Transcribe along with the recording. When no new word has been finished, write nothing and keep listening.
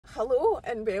hello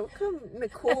and welcome,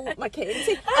 Nicole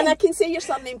Mackenzie. And I can say your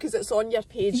surname because it's on your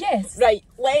page. Yes. Right,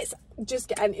 let's just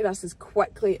get into this as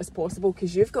quickly as possible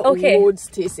because you've got loads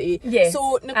to say. Yes,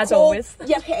 so, Nicole, as always.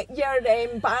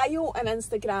 your bio on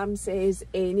Instagram says,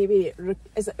 anyway,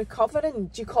 is it recovering?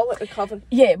 Do you call it recovering?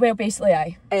 Yeah, well, basically,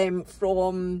 aye.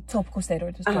 From topical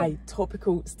steroid withdrawal. Aye,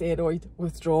 topical steroid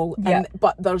withdrawal. Yeah.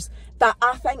 But there's that.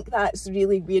 I think that's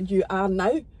really where you are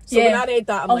now. So yeah, when I read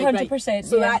that, I'm 100%, like, right,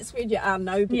 so yeah. that's where you are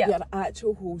now, but your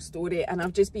actual whole story. And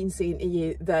I've just been saying to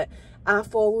you that I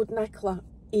followed Nicola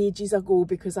ages ago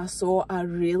because I saw a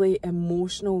really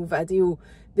emotional video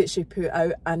that she put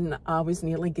out and I was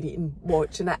nearly greeting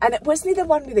watching it. And it wasn't the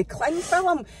one with the cling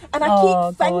film. And I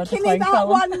keep thinking of that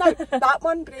one now. That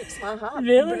one breaks my heart.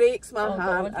 Really? Breaks my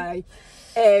heart, God. aye.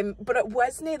 But it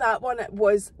wasn't that one, it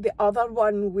was the other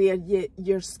one where you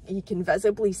can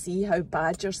visibly see how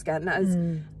bad your skin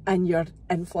is and you're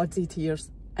in floods of tears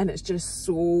and it's just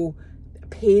so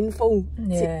painful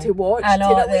to watch. I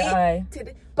know, to relate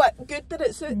to but good that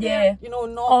it's out there, you know,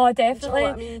 not... Oh, definitely. You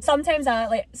know what I mean?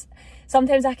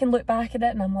 Sometimes I can look back at it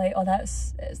and I'm like, oh,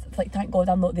 it's like, thank God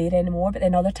I'm not there anymore. But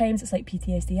then other times it's like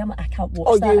PTSD. I'm like, I can't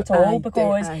watch that at all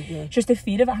because just the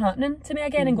fear of it happening to me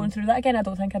again and going through that again. I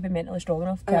don't think I'd be mentally strong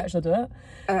enough to actually do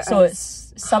it. So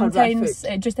it's sometimes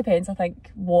horrific. It just depends, I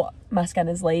think, what my skin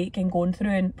is like and going through,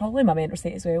 and probably my mental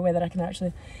state as well, whether I can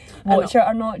actually watch it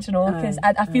or not, you know, because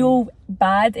I feel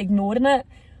bad ignoring it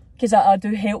because I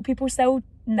do help people still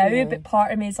now, but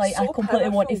part of me is like, so I completely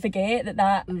want to forget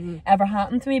that ever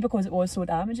happened to me because it was so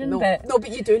damaging. No,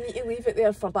 but you do need to leave it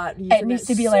there for that reason. It needs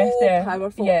to be left there.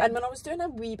 Powerful. Yeah. And when I was doing a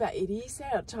wee bit of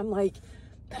research, I'm like,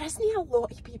 there isn't a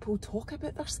lot of people talk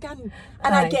about their skin,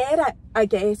 and I get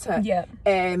it.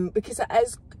 Yeah. Because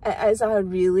it is a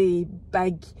really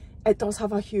big. It does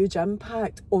have a huge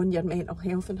impact on your mental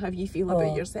health and how you feel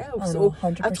about yourself. So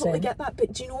 100%. I totally get that.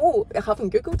 But do you know, I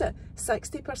haven't Googled it,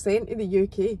 60% of the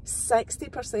UK,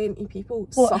 60% of people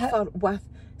suffer with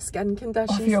skin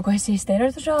conditions. Oh, you're going to say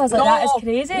steroid withdrawals? Like, that is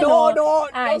crazy.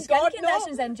 Skin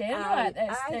conditions in general,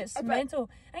 it's mental.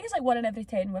 I think it's like 1 in every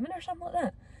 10 women or something like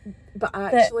that. But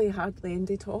actually hardly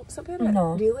anybody talks about it.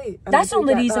 No. Really. And that's the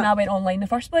only reason I went online in the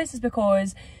first place, is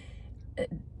because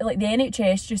like the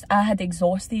NHS, I had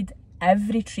exhausted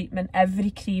every treatment, every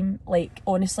cream, like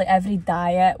honestly every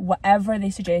diet, whatever they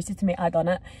suggested to me, I done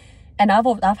it, and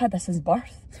I've had this since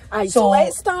birth. So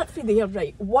let's start from there,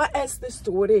 right? What is the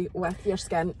story with your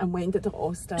skin and when did it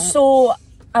all start? So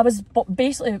I was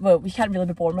basically, well, we can't really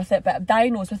be born with it, but I'm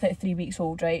diagnosed with it at 3 weeks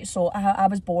old, right? So I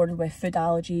was born with food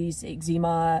allergies,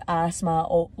 eczema, asthma,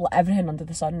 everything under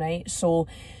the sun, right? So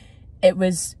it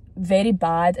was very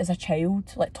bad as a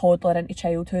child, like toddler into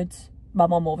childhood. My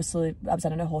mum, obviously, I was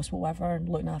in a hospital, whatever, and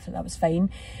looking after it, that was fine.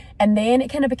 And then it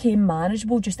kind of became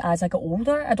manageable just as I got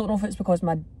older. I don't know if it's because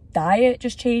my diet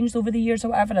just changed over the years or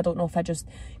whatever. I don't know if I just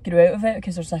grew out of it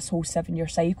because there's this whole 7-year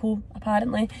cycle,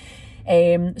 apparently.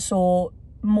 So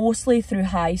mostly through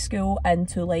high school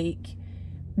into like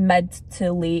mid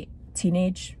to late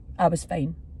teenage, I was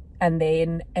fine. And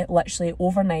then it literally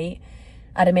overnight,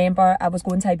 I remember I was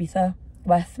going to Ibiza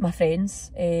with my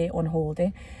friends on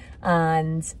holiday,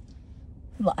 and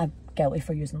I'm guilty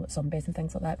for using like sunbathing and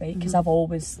things like that, right? Because I've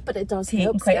always it does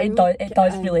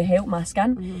really help my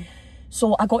skin.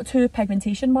 So I got 2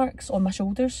 pigmentation marks on my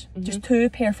shoulders, just 2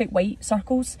 perfect white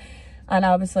circles, and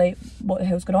I was like, what the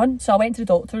hell's going on? So I went to the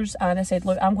doctors and I said,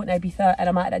 look, I'm going to Ibiza and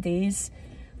I'm at it days.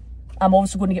 I'm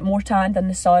also going to get more tanned in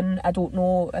the sun. I don't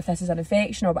know if this is an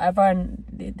infection or whatever. And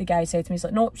the guy said to me, he's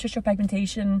like, no, it's just your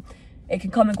pigmentation. It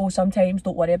can come and go sometimes,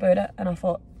 don't worry about it. And I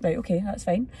thought, right, okay, that's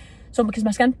fine. So because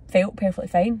my skin felt perfectly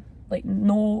fine, like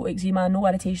no eczema, no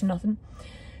irritation, nothing.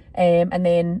 And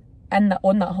then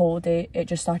on that holiday, it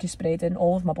just started spreading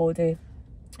all of my body,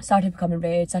 started becoming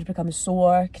red, started becoming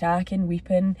sore, cracking,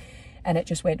 weeping, and it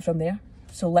just went from there.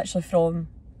 So literally from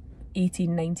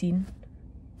 18, 19,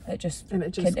 it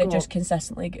just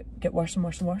consistently get worse and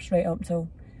worse and worse right up until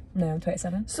now I'm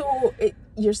 27. So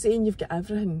you're saying you've got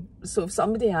everything. So if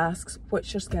somebody asks,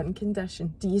 what's your skin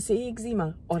condition? Do you say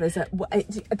eczema? Or is it,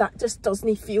 that just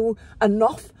doesn't feel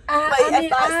enough? If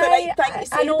that's the right thing to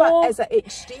say, but is it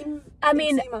extreme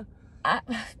eczema?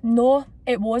 No,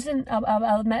 it wasn't.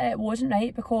 I'll admit it wasn't,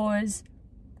 right, because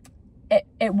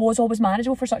it was always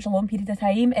manageable for such a long period of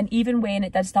time. And even when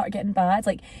it did start getting bad,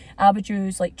 like I would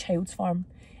use like Child's Farm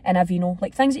and Aveeno,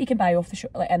 like things that you can buy off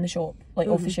the in the shop, like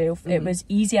off the shelf. It was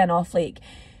easy enough. Like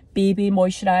baby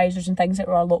moisturisers and things that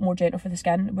were a lot more gentle for the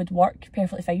skin would work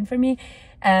perfectly fine for me.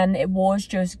 And it was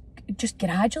just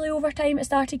gradually over time it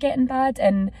started getting bad,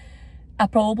 and I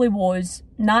probably was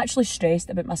naturally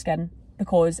stressed about my skin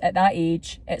because at that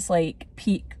age it's like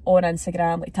peak on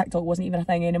Instagram. Like TikTok wasn't even a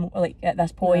thing anymore, like at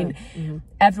this point.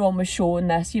 Everyone was showing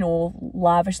this, you know,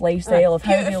 lavish lifestyle of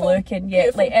how they look, and yeah,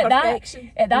 like at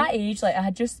that age, like I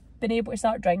had just been able to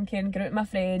start drinking, get out with my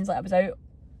friends, like I was out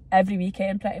every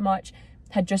weekend pretty much,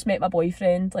 had just met my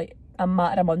boyfriend like a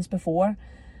matter of months before.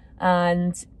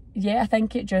 And yeah, I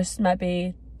think it just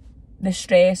maybe the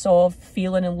stress of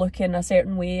feeling and looking a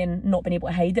certain way and not being able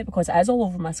to hide it, because it is all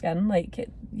over my skin, like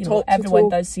it, you know, everyone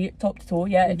does see it top to toe.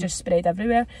 Yeah, it just spread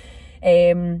everywhere.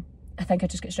 I think I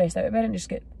just get stressed out about it and just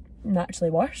get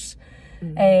naturally worse.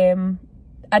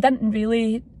 I didn't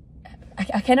really,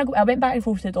 I went back and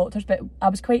forth to the doctors, but I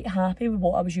was quite happy with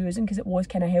what I was using because it was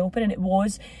kind of helping, and it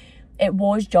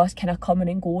was just kind of coming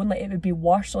and going. Like it would be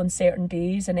worse on certain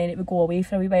days and then it would go away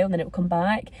for a wee while and then it would come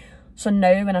back. So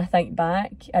now when I think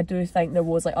back, I do think there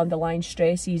was like underlying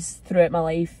stresses throughout my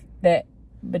life that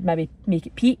would maybe make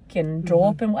it peak and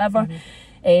drop and whatever.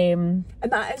 And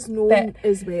that is known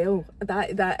as well.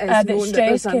 That is known that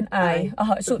stress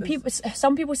that so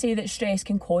some people say that stress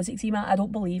can cause eczema. I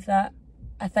don't believe that.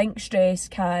 I think stress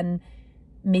can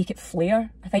make it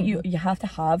flare. I think you have to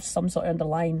have some sort of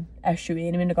underlying issue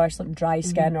anyway in regards to like dry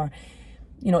skin, or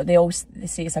you know, they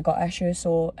say it's a gut issue,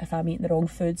 so if I'm eating the wrong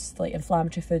foods, like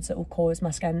inflammatory foods that will cause my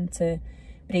skin to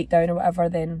break down or whatever,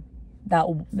 then that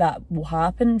will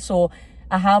happen. So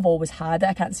I have always had it.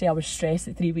 I can't say I was stressed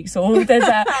at 3 weeks old.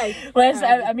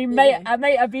 I mean, I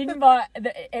might have been, but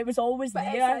it was always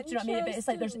there. Do you know what I mean? But it's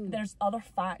like there's other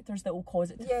factors that will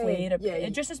cause it to flare.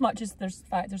 Just as much as there's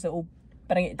factors that will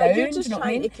bring it down. You're just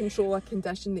trying to control a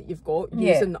condition that you've got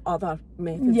using other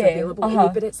methods available to you.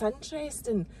 But it's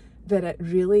interesting that it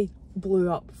really blew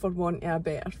up, for want of a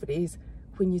better phrase,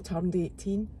 when you turned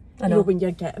 18. You know, when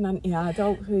you're getting into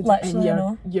adulthood. Literally,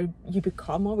 and you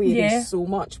become aware of so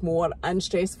much more and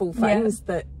stressful things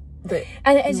that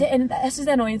and this is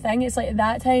the annoying thing. It's like at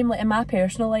that time, like in my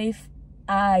personal life,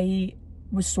 I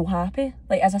was so happy.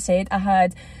 Like as I said, I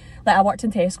worked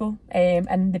in Tesco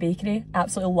in the bakery. I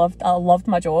loved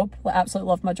my job. Like absolutely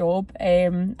loved my job.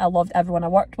 I loved everyone I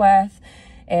worked with.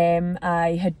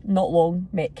 I had not long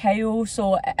met Kyle,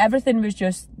 so everything was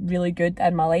just really good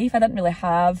in my life. I didn't really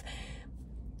have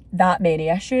that many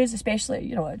issues, especially,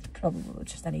 you know, probably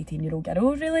just an 18-year-old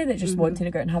girl really that just wanted to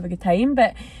go out and have a good time.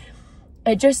 But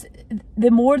it just,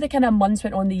 the more the kind of months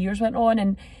went on, the years went on,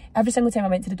 and every single time I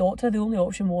went to the doctor, the only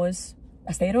option was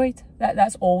a steroid.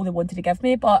 That's all they wanted to give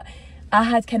me. But I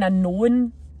had kind of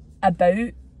known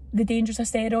about the dangers of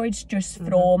steroids just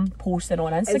from posting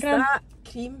on Instagram. Is that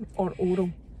cream or oral?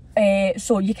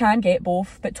 So you can get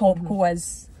both, but topical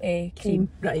is cream.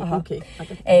 Right,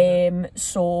 okay.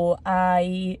 So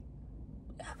I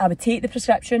would take the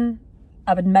prescription.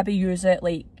 I would maybe use it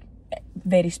like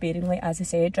very sparingly, as I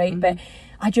said, right? But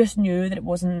I just knew that it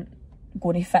wasn't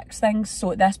going to fix things.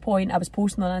 So at this point, I was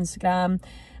posting on Instagram.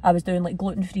 I was doing like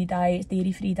gluten-free diets,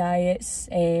 dairy-free diets,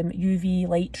 UV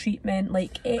light treatment,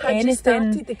 like anything. Had you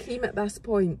started the cream at this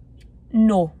point?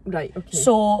 No. Right, okay.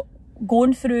 So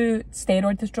going through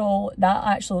steroid withdrawal, that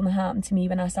actually only happened to me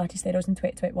when I started steroids in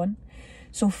 2021.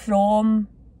 So from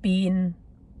being,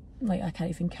 like, I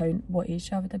can't even count what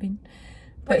age I would have been.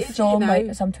 But from,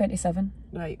 like, so I'm 27.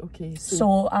 Right, okay.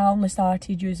 So I only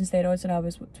started using steroids when I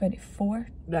was, what, 24?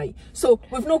 Right. So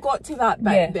we've not got to that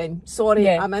bit then. Sorry,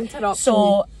 I'm interrupting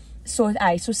you.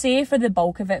 So say for the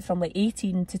bulk of it, from like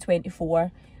 18 to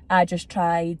 24, I just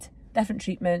tried different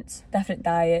treatments, different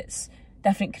diets,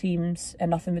 different creams,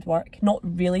 and nothing would work. Not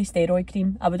really steroid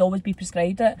cream. I would always be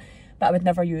prescribed it, but I would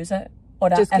never use it. Or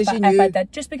if I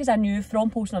did, just because I knew from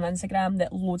posting on Instagram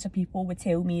that loads of people would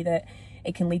tell me that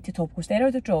it can lead to topical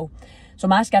steroid withdrawal. So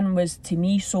my skin was, to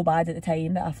me, so bad at the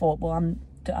time that I thought, well,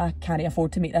 I can't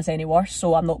afford to make this any worse,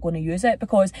 so I'm not going to use it.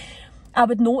 Because I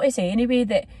would notice anyway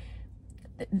that,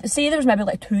 say there was maybe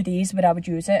like 2 days where I would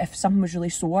use it if something was really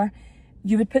sore,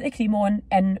 you would put the cream on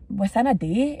and within a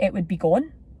day it would be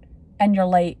gone. And you're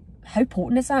like, how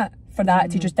potent is that for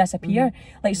that to just disappear?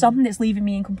 Like something that's leaving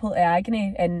me in complete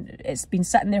agony and it's been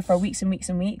sitting there for weeks and weeks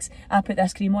and weeks. I put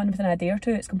this cream on, within a day or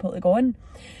two, it's completely gone.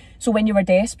 So when you were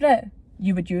desperate,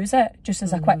 you would use it just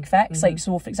as a quick fix. Like,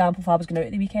 so for example, if I was going out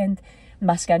at the weekend,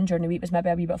 my skin during the week was maybe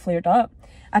a wee bit flared up,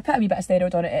 I put a wee bit of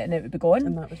steroid on it and it would be gone.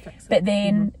 And that would fix it. But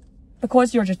then,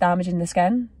 because you're just damaging the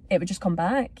skin, it would just come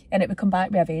back, and it would come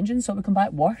back with a vengeance. So it would come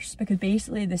back worse, because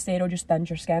basically the steroid just thins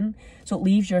your skin, so it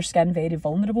leaves your skin very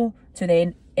vulnerable to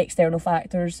then external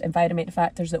factors, environmental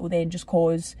factors that will then just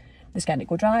cause the skin to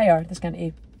go dry or the skin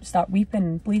to start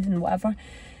weeping, bleeding, whatever.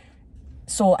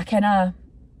 So I kind of,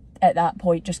 at that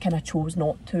point, just kind of chose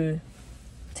not to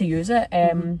use it.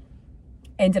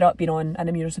 Ended up being on an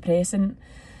immunosuppressant,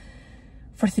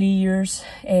 for 3 years.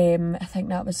 I think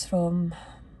that was from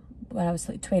when I was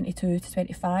like 22 to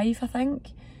 25, I think.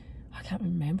 I can't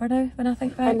remember now when I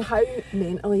think back. And how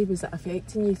mentally was it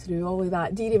affecting you through all of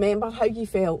that? Do you remember how you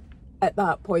felt at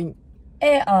that point?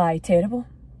 Aye, terrible.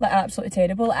 Like, absolutely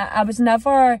terrible. I was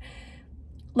never...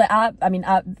 Like, I mean,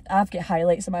 I've got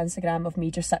highlights on my Instagram of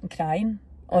me just sitting crying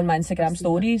on my Instagram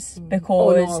stories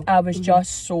because I was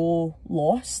just so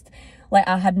lost. Like,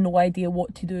 I had no idea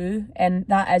what to do, and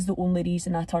that is the only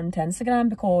reason I turned to Instagram,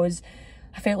 because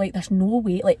I felt like there's no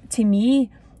way... Like, to me,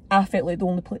 I felt like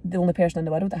the only person in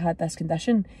the world that had this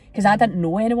condition, because I didn't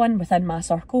know anyone within my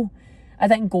circle. I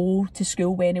didn't go to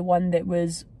school with anyone that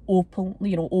was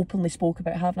openly spoke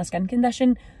about having a skin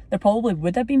condition. There probably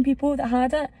would have been people that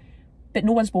had it, but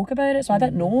no one spoke about it, so I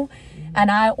didn't know.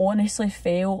 And I honestly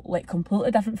felt like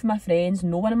completely different from my friends.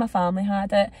 No one in my family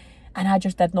had it, and I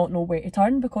just did not know where to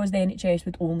turn, because the NHS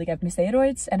would only give me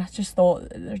steroids, and I just thought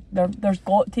there's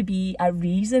got to be a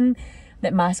reason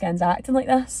that my skin's acting like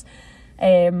this.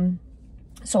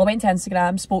 So I went to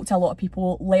Instagram, spoke to a lot of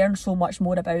people, learned so much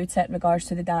more about it in regards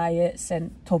to the diets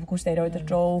and topical steroid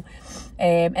withdrawal,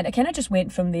 and it kind of just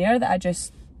went from there, that I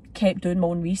just kept doing my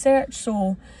own research.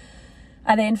 So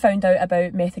I then found out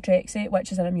about methotrexate,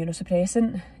 which is an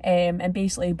immunosuppressant, and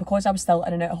basically, because I was still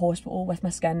in and out of hospital with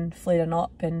my skin flaring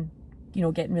up and, you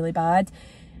know, getting really bad,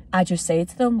 I just said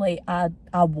to them, like, I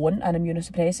want an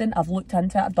immunosuppressant. I've looked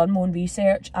into it, I've done my own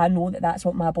research, I know that that's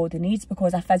what my body needs,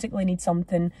 because I physically need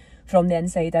something from the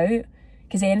inside out,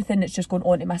 because anything that's just going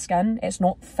onto my skin, it's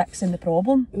not fixing the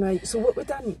problem. Right, so what would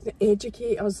that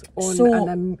educate us on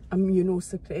an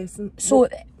immunosuppressant? So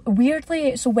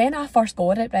weirdly, so when I first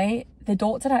got it, right, the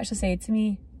doctor actually said to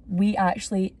me, we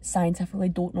actually scientifically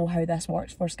don't know how this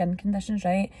works for skin conditions,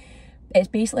 right? It's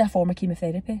basically a form of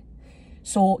chemotherapy.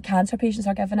 So cancer patients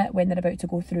are given it when they're about to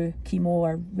go through chemo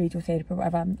or radiotherapy or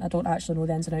whatever. I don't actually know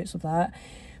the ins and outs of that.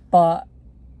 But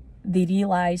they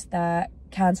realised that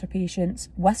cancer patients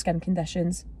with skin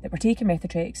conditions that were taking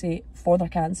methotrexate for their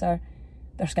cancer,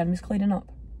 their skin was clearing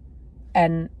up.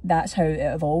 And that's how it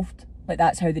evolved. Like,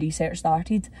 that's how the research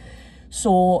started.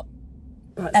 So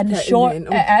in the short,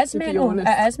 it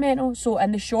is mental. So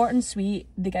in the short and sweet,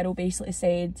 the girl basically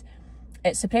said,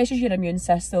 it suppresses your immune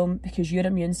system because your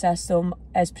immune system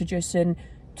is producing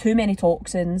too many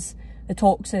toxins. The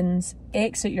toxins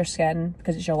exit your skin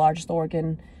because it's your largest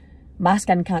organ. My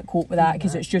skin can't cope with that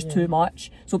because it's just too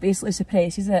much. So it basically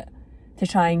suppresses it to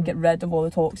try and get rid of all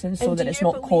the toxins so that it's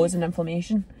not causing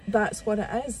inflammation. That's what it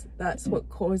is. That's what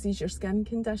causes your skin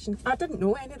condition. I didn't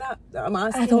know any of that. I'm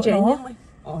asking I don't genuinely. know.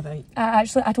 All right.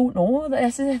 I don't know.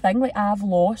 This is the thing. Like, I've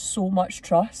lost so much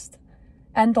trust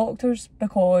in doctors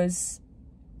because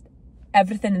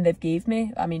everything they've gave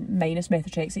me, I mean, minus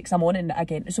methotrexate, because I'm on it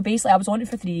again. So basically, I was on it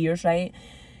for 3 years, right?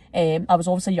 I was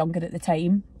obviously younger at the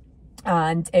time,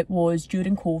 and it was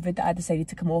during COVID that I decided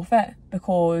to come off it,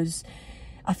 because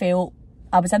I felt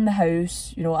I was in the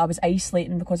house, you know, I was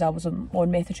isolating because I was on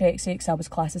methotrexate, because I was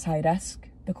classed as high risk,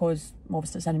 because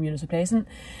obviously it's an immunosuppressant.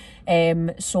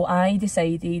 So I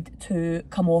decided to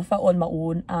come off it on my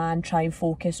own and try and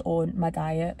focus on my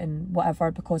diet and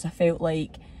whatever, because I felt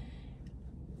like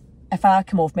if I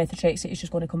come off methotrexate, it's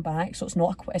just going to come back. So it's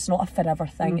not a forever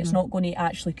thing. It's not going to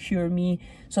actually cure me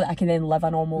so that I can then live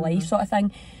a normal life, sort of thing.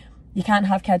 You can't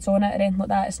have kids on it or anything like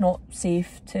that. It's not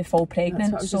safe to fall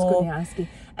pregnant. That's what I was just going to ask you.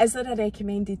 Is there a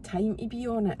recommended time to be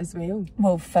on it as well?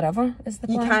 Well, forever is the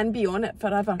plan. You can be on it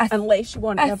forever, unless you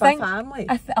want to have a family.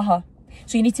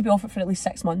 So you need to be off it for at least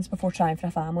 6 months before trying for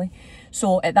a family.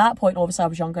 So at that point, obviously I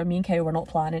was younger. Me and Kyle were not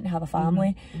planning to have a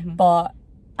family, but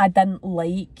I didn't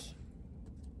like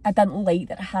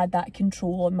that I had that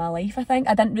control on my life. I think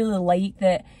I didn't really like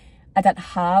that I didn't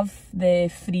have the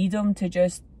freedom to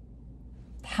just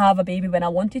have a baby when I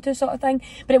wanted to, sort of thing.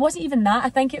 But it wasn't even that. I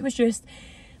think it was just,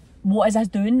 what is this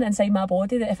doing inside my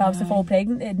body that if I was to fall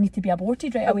pregnant, it'd need to be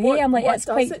aborted right away? I'm like, it's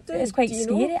quite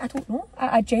scary. I don't know.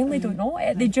 I genuinely don't know.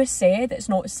 They just said it's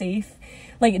not safe.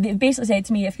 Like, they basically said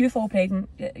to me, if you fall pregnant,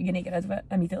 you need to get rid of it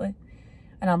immediately.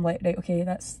 And I'm like, right, okay,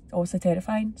 that's obviously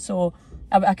terrifying. So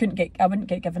I wouldn't get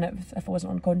given it if I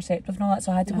wasn't on contraceptive and all that.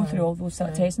 So I had to go through all those sort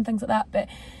of tests and things like that. But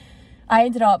I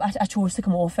ended up, I chose to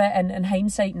come off it, and in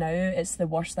hindsight now, it's the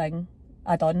worst thing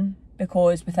I done,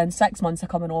 because within 6 months of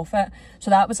coming off it,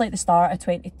 so that was like the start of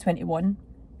 2021,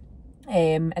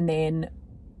 and then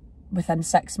within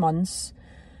 6 months,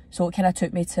 so it kind of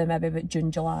took me to maybe about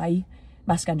June, July,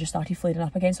 my skin just started flaring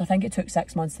up again. So I think it took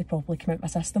 6 months to properly come out my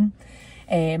system,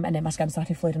 and then my skin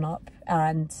started flaring up,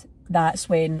 and that's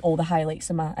when all the highlights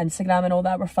of my Instagram and all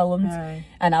that were filmed,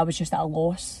 and I was just at a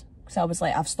loss. So I was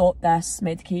like, I've stopped this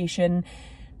medication,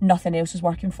 nothing else is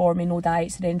working for me, no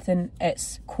diets or anything.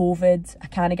 It's COVID, I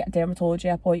can't get a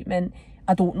dermatology appointment.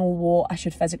 I don't know what I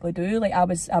should physically do. Like, I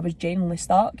was genuinely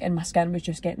stuck, and my skin was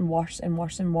just getting worse and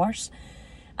worse and worse.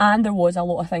 And there was a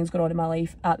lot of things going on in my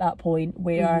life at that point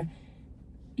where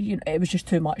you know, it was just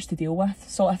too much to deal with,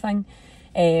 sort of thing.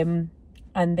 And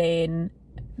then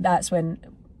that's when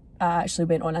I actually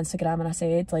went on Instagram and I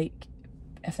said, like,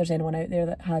 if there's anyone out there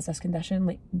that has this condition,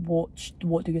 like, what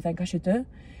do you think I should do?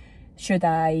 Should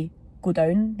I go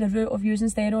down the route of using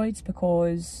steroids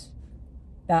because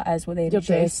that is what the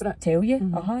NHS tell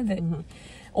you?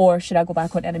 Or should I go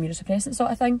back on an immunosuppressant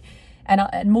sort of thing?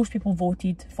 And most people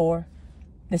voted for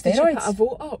the steroids. Did you put a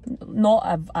vote up? Not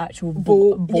an actual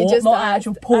vote, not an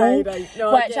actual poll,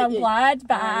 no, which I'm glad,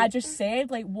 but I just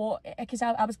said, like, what, because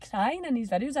I was crying in these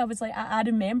videos. I was like, I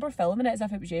remember filming it as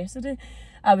if it was yesterday.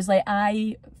 I was like,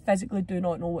 I physically do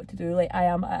not know what to do. Like, I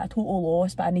am at a total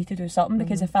loss, but I need to do something,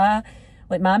 because if I,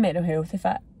 like, my mental health, if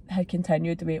it had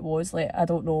continued the way it was, like, I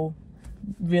don't know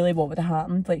really what would have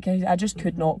happened. Like, I just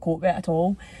could not cope with it at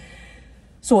all.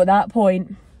 So at that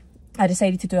point, I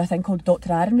decided to do a thing called the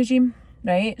Dr. Aaron regime.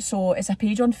 Right, so it's a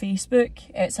page on Facebook.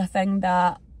 It's a thing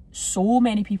that so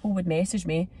many people would message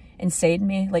me and send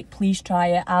me, like, please try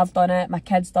it, I've done it, my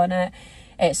kid's done it,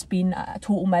 it's been a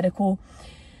total miracle.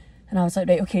 And I was like,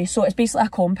 right, okay, so it's basically a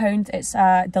compound. It's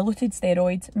a diluted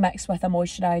steroid mixed with a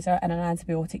moisturiser and an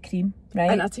antibiotic cream, right?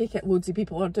 And I take it loads of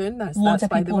people are doing this. Loads of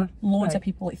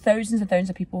people, like thousands and thousands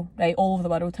of people, right, all over the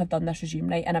world have done this regime,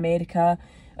 right, in America,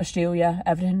 Australia,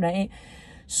 everything, right?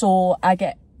 So I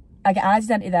get added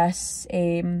into this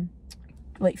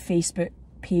like Facebook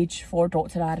page for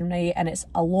Dr. Aaron, right, and it's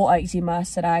a lot of eczema,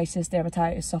 psoriasis,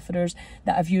 dermatitis sufferers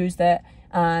that have used it,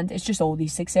 and it's just all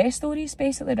these success stories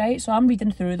basically, right? So I'm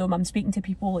reading through them, I'm speaking to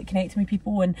people, like connecting with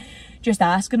people, and just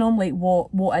asking them, like,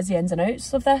 what is the ins and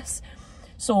outs of this.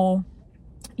 So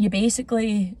you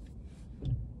basically,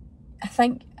 I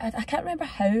think, I can't remember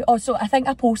how, so I think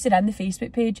I posted in the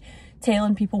Facebook page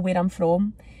telling people where I'm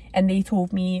from, and they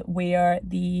told me where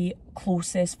the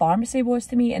closest pharmacy was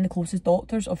to me and the closest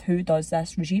doctors of who does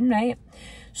this regime, right?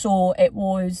 So it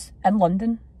was in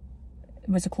London, it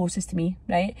was the closest to me,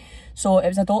 right? So it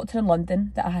was a doctor in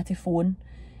London that I had to phone,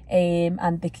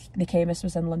 and the chemist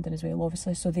was in London as well,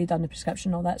 obviously, so they done the prescription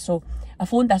and all that. So I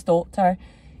phoned this doctor,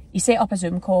 he set up a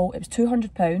Zoom call. It was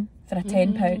 £200 for a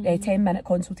 10-minute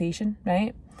consultation,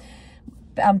 right?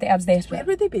 But I was desperate. Where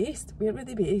were they based?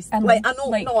 And like,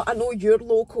 I know your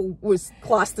local was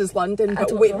classed as London,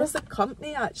 but where was the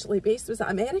company actually based? Was it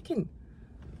American?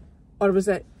 Or was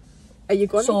it, are you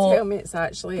going to tell me it's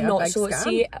actually a big scam?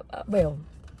 See, well,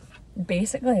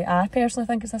 basically, I personally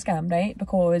think it's a scam, right?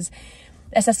 Because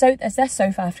it's this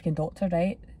South African doctor,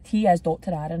 right? He is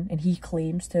Dr. Aaron, and he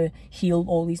claims to heal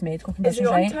all these medical conditions,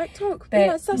 right? Is he on TikTok?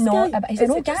 But no, he's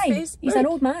an old guy. He's an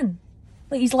old man.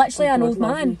 Like, he's literally an old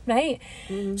man, right?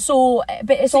 So,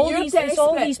 but it's all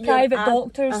these private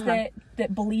doctors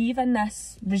that believe in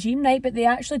this regime, right? But they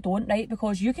actually don't, right?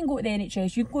 Because you can go to the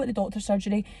NHS, you can go to the doctor's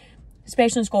surgery,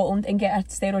 especially in Scotland, and get a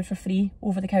steroid for free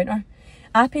over the counter.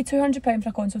 I paid £200 for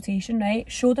a consultation, right?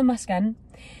 Showed him my skin.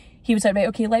 He was like, right,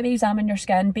 okay, let me examine your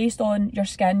skin. Based on your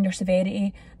skin, your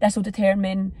severity, this will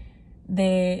determine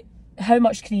how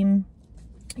much cream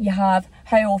you have,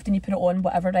 how often you put it on,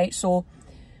 whatever, right? So,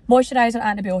 moisturiser,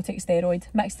 antibiotic, steroid,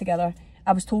 mixed together.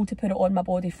 I was told to put it on my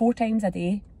body 4 times a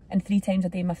day and 3 times a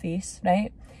day in my face,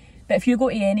 right? But if you go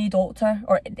to any doctor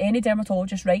or any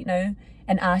dermatologist right now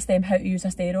and ask them how to use a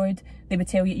steroid, they would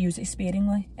tell you to use it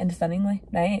sparingly and thinningly,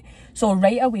 right? So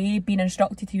right away, being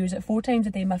instructed to use it 4 times a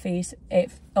day in my face,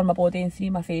 on my body, and 3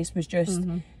 in my face was just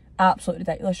absolutely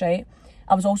ridiculous, right?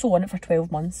 I was also on it for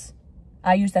 12 months.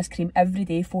 I used this cream every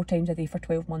day, 4 times a day for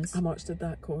 12 months. How much did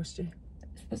that cost you?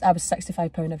 I was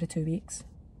 £65 every 2 weeks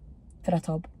for a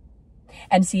tub.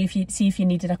 And see if you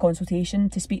needed a consultation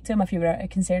to speak to him, if you were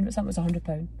concerned with something, it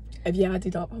was £100. Have you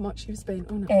added up how much you've spent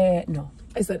on it? No.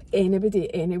 Is there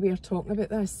anybody anywhere talking about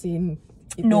this, saying?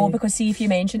 No, because see, if you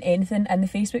mention anything in the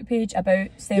Facebook page about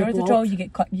steroid withdrawal, you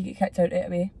get kicked out right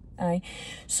away. Aye.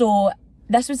 So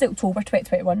this was October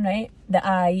 2021, right? That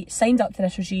I signed up to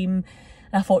this regime,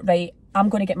 and I thought, right, I'm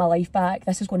going to get my life back.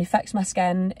 This is going to fix my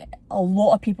skin. A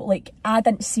lot of people, like, I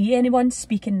didn't see anyone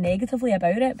speaking negatively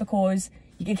about it, because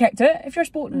you get kicked out if you're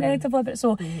spoken negatively about it.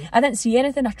 So I didn't see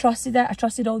anything. I trusted it. I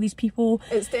trusted all these people.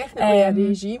 It's definitely a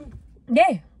regime.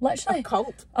 Yeah, literally. A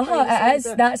cult. It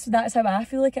is. That's how I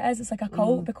feel like it is. It's like a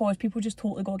cult, because people just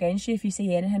totally go against you if you say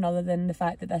anything other than the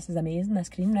fact that this is amazing, this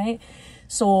cream, right?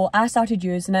 So I started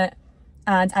using it,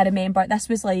 and I remember this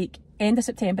was like end of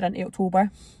September into October.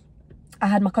 I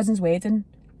had my cousin's wedding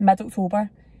mid-October,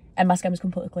 and my skin was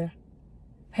completely clear,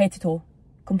 head to toe,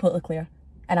 completely clear.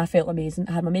 And I felt amazing.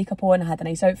 I had my makeup on, I had a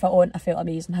nice outfit on, I felt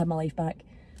amazing, I had my life back.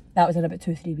 That was in about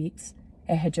 2-3 weeks.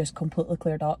 It had just completely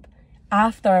cleared up.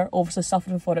 After obviously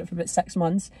suffering for it for about 6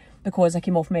 months, because I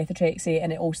came off methotrexate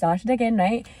and it all started again,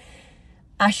 right?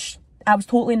 I was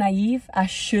totally naive. I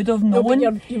should have known.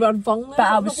 No, but you were vulnerable. But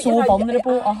I was so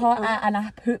vulnerable. And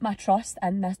I put my trust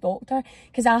in this doctor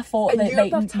because I thought that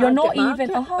like you're not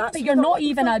even. But you're not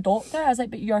even a doctor. I was like,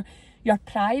 but you're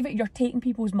private. You're taking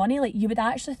people's money. Like you would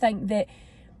actually think that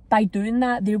by doing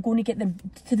that, they're going to get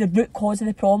to the root cause of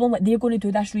the problem. Like they're going to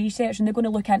do this research and they're going to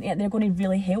look into it and they're going to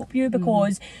really help you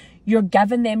because you're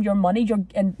giving them your money.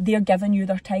 And they're giving you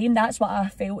their time. That's what I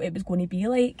felt it was going to be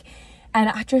like. And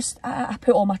I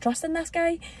put all my trust in this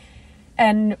guy.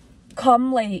 And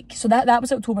come like, so that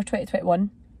was October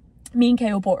 2021. Me and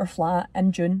Kyle bought our flat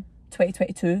in June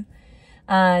 2022.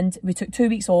 And we took 2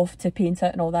 weeks off to paint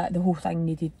it and all that. The whole thing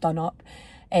needed done up.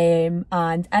 And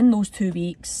in those 2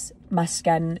 weeks, my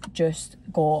skin just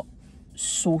got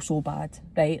so bad,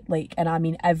 right? Like, and I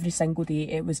mean, every single day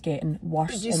it was getting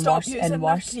worse and worse and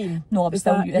worse. No, I was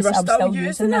still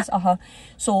using this.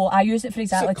 So I used it for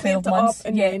exactly 12 months.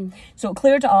 So it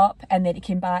cleared it up and then it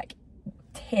came back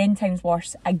 10 times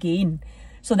worse again.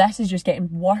 So this is just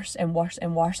getting worse and worse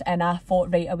and worse. And I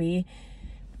thought right away,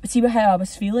 see how I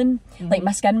was feeling? Like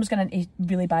my skin was going into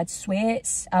really bad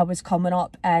sweats. I was coming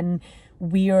up in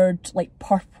weird, like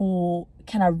purple,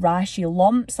 kind of rashy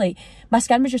lumps. Like my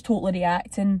skin was just totally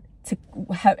reacting to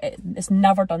how it's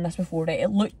never done this before, right? It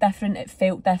looked different, it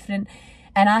felt different,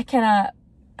 and I kind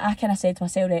of said to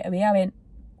myself right away, I went,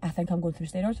 I think I'm going through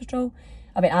steroid withdrawal.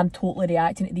 I went, I'm totally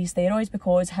reacting to these steroids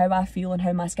because how I feel and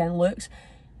how my skin looks.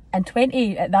 And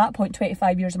at that point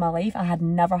 25 years of my life I had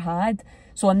never had.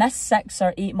 So in this 6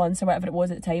 or 8 months or whatever it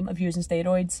was at the time of using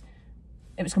steroids,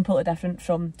 it was completely different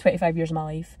from 25 years of my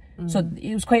life. So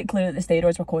it was quite clear that the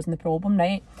steroids were causing the problem,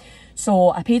 right?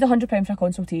 So I paid £100 for a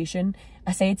consultation.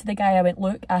 I said to the guy, I went,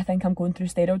 look, I think I'm going through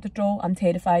steroid withdrawal. I'm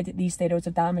terrified that these steroids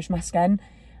have damaged my skin.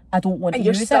 I don't want to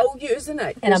use it. And you're still using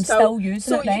it. And I'm still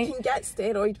using it, right? So you can get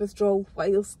steroid withdrawal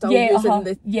while still using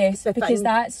the Yes, because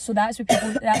that's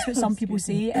what some people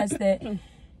say is that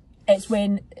it's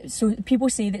when, so people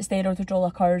say that steroid withdrawal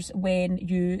occurs when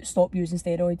you stop using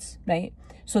steroids, right?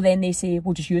 So then they say,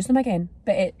 well, just use them again.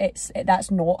 But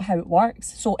that's not how it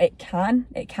works. So it can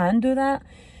do that,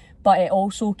 but it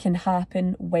also can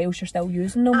happen whilst you're still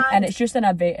using them, and it's just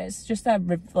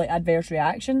like adverse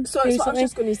reaction. So that's what I was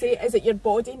just going to say. Is it your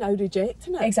body now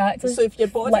rejecting it? Exactly. So if your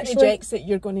body rejects it,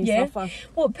 you're going to suffer.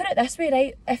 Well, put it this way,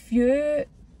 right? If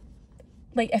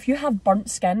you have burnt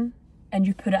skin and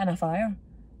you put it in a fire,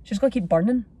 it's just going to keep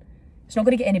burning. It's not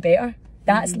going to get any better.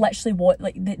 That's literally what,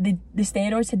 like, the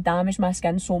steroids had damaged my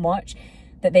skin so much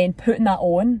that then putting that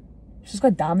on, it's just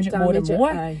going to damage it more and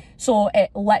more. So it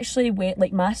literally went,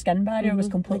 like, my skin barrier was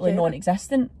completely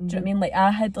non-existent. Do you know what I mean? Like, I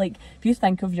had, like, if you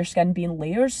think of your skin being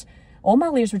layers, all my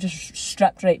layers were just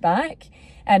stripped right back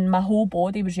and my whole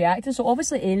body was reacting. So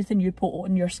obviously anything you put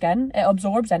on your skin, it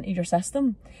absorbs into your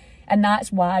system. And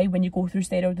that's why when you go through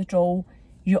steroid withdrawal,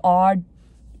 you are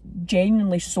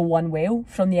genuinely so unwell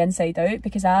from the inside out,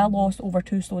 because I lost over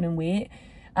 2 stone in weight.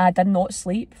 I did not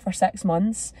sleep for 6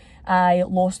 months. I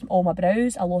lost all my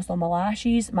brows, I lost all my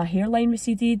lashes, my hairline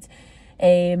receded,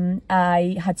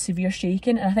 I had severe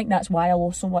shaking, and I think that's why I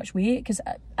lost so much weight, because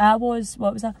I was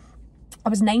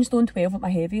 9 stone 12 at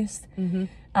my heaviest,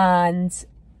 and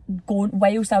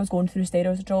whilst I was going through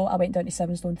steroid withdrawal, I went down to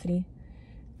 7 stone 3.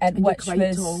 And which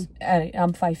was tall.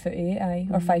 I'm 5'8",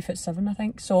 or 5'7", I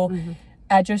think. So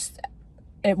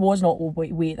it was not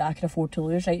weight that I could afford to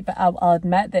lose, right? But I'll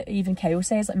admit that even Kyle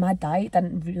says, like, my diet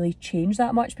didn't really change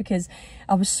that much because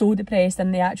I was so depressed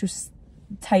in the actual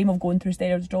time of going through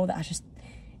steroid withdrawal that I just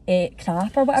ate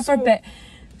crap or whatever.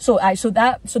 So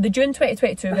the June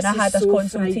 2022 when I had this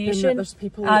consultation,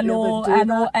 I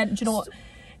know, and do you know what?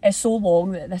 It's so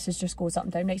long that this just goes up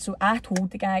and down, right? So I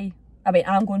told the guy, I went,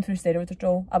 I'm going through steroid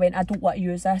withdrawal. I went, I don't want to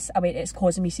use this. I went, it's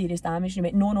causing me serious damage. And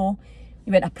he went, no. He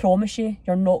went, I promise you,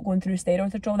 you're not going through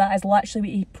steroid withdrawal. That is literally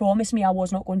what he promised me. I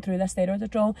was not going through this steroid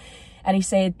withdrawal. And he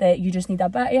said that you just need a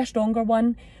bit of a stronger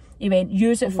one. He went,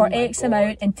 use it for X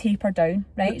amount and taper down,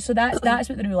 right? So that's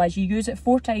what the rule is. You use it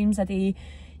 4 times a day.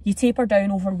 You taper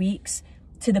down over weeks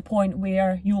to the point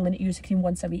where you only need to use the cream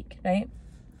once a week, right?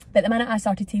 But the minute I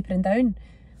started tapering down,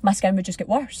 my skin would just get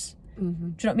worse. Do you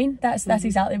know what I mean? That's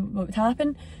exactly what would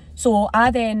happen. So I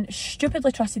then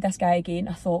stupidly trusted this guy again.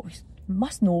 I thought, he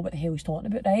must know what the hell he's talking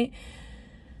about, right?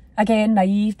 Again,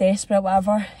 naive, desperate,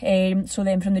 whatever. So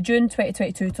then from the June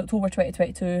 2022 to October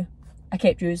 2022, I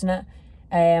kept using it.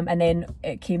 And then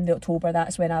it came the October,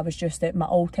 that's when I was just at my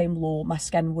all-time low. My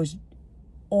skin was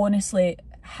honestly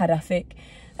horrific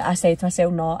that I said to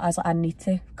myself, no, I was like, I need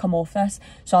to come off this.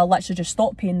 So I literally just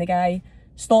stopped paying the guy,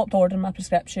 stopped ordering my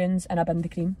prescriptions, and I binned the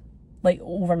cream, like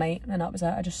overnight, and that was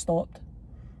it. I just stopped.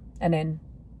 And then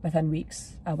within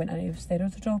weeks, I went into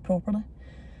steroid withdrawal properly.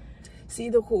 See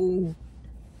the whole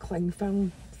cling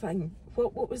film thing,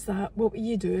 what was that? What were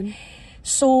you doing?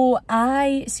 So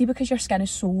I see, because your skin is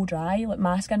so dry, like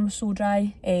my skin was so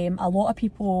dry, a lot of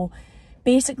people,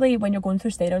 basically when you're going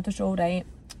through steroid withdrawal, right,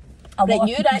 a lot of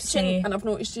you're people itching, say, and I've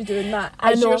noticed you doing that.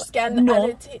 I Is know, your skin no,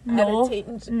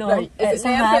 irritating? No, right. It's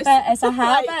a habit. It's a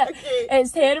habit. Right, okay.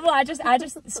 It's terrible. I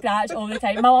just scratch all the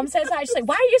time. My mum says that. She's like,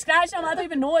 "Why are you scratching?" I don't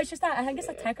even know. It's just that I think it's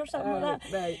a tick or something like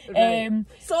that. Right.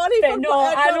 Sorry, but for no,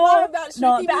 I know.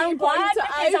 No, But I'm glad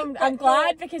because I'm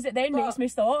glad because it then makes me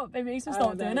stop. It makes me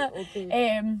stop doing it.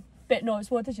 Okay. But no,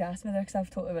 it's what did you ask me there? Because I've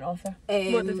totally went off there.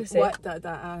 What did you say? What did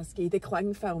I ask you? The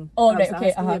cling film. Oh, right, okay. I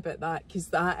was asking you about that, because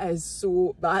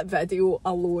that video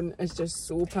alone is just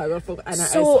so powerful, and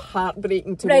it is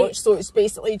heartbreaking to watch. So it's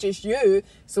basically just you.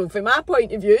 So from my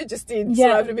point of view, just so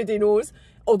everybody knows,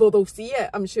 although they'll see it,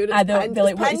 I'm sure it's pinned.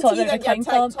 Like, what are you talking about, the cling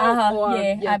film?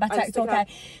 Yeah, my TikTok. Okay.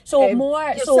 So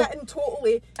you're sitting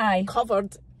totally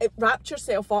covered. It wrapped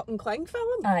yourself up in cling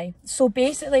film. Aye. So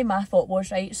basically my thought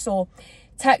was, right, so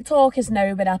TikTok is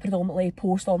now where I predominantly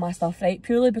post all my stuff, right?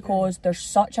 Purely because there's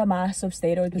such a massive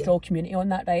steroid withdrawal community on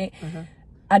that, right?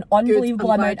 An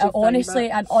unbelievable amount of, honestly,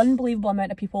 an unbelievable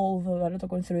amount of people all over the world are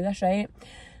going through this, right?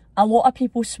 A lot of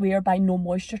people swear by no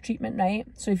moisture treatment, right?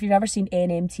 So if you've ever seen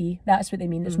NMT, that's what they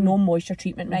mean. There's no moisture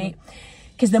treatment, right?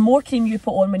 Because the more cream you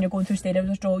put on when you're going through steroid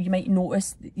withdrawal, you might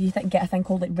notice, get a thing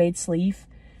called like red sleeve,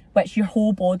 which your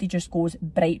whole body just goes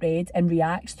bright red and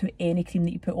reacts to any cream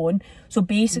that you put on. So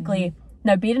basically,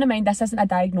 now bearing in mind this isn't a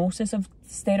diagnosis of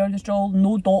steroid withdrawal,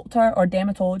 no doctor or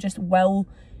dermatologist will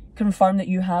confirm that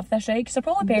you have this, right? Because they're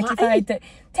probably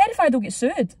terrified they'll get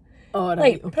sued. Oh,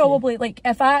 right, like probably, like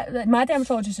if my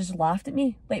dermatologist just laughed at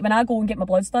me. Like when I go and get my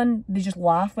bloods done, they just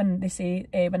laugh when they say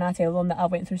when I tell them that I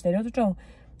went through steroid withdrawal.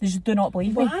 They just do not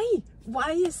believe me.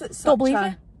 Why is it such don't believe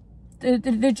me.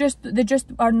 They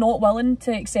just are not willing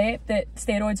to accept that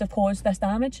steroids have caused this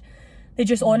damage. They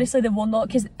just honestly, they will not,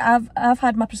 because I've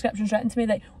had my prescriptions written to me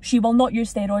that she will not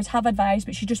use steroids, have advised,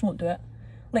 but she just won't do it.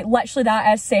 Like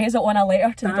literally says it on a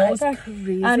letter to the doctor.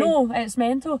 Crazy. I know, it's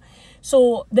mental.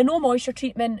 So the no moisture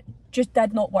treatment just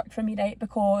did not work for me, right?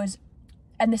 Because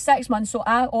in the 6 months, so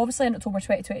I obviously in October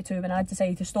 2022 when I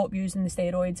decided to stop using the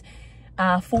steroids,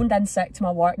 I phoned in sick to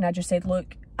my work and I just said,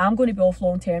 look, I'm going to be off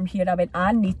long term here. I went,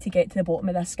 I need to get to the bottom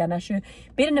of this skin issue.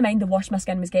 Bearing in mind the worse my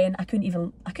skin was getting, I couldn't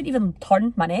even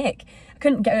turn my neck. I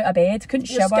couldn't get out of bed, couldn't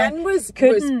shiver. Your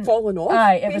skin was falling off.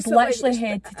 Aye, it was literally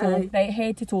head to toe, right,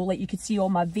 head to toe. Like you could see all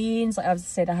my veins. Like I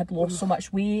said, I had lost so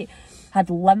much weight. My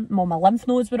lymph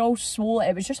nodes were all swollen.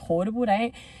 It was just horrible,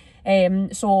 right?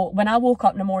 So when I woke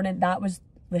up in the morning, that was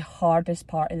the hardest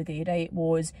part of the day, right?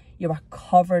 Was you were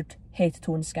covered head to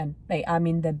toe in skin, right? I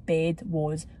mean, the bed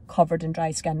was covered in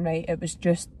dry skin, right? It was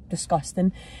just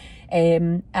disgusting.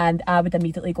 And I would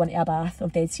immediately go into a bath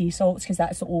of Dead Sea salts because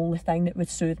that's the only thing that would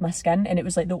soothe my skin. And it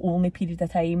was like the only period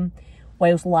of time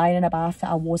whilst lying in a bath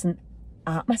that I wasn't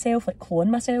at myself, like cloning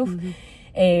myself.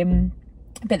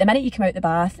 But the minute you come out the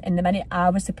bath and the minute I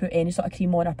was to put any sort of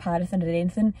cream on or paraffin or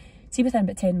anything, see within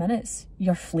about 10 minutes,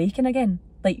 you're flaking again.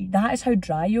 Like that is how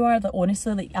dry you are. Like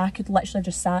honestly, like I could literally have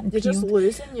just sat and peeled. You're just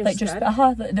losing your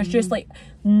skin. There's just like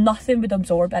nothing would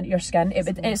absorb into your skin.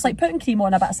 It's like putting cream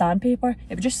on a bit of sandpaper.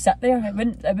 It would just sit there. It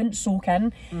wouldn't soak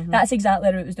in. That's exactly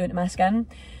what it was doing to my skin.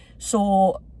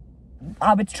 So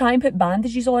I would try and put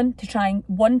bandages on to try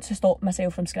and to stop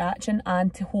myself from scratching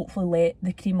and to hopefully let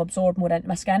the cream absorb more into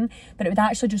my skin. But it would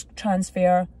actually just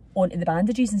transfer onto the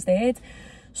bandages instead.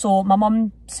 So my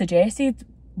mum suggested,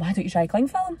 why don't you try cling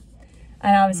film?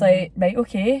 And I was like, right,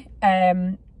 okay.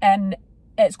 And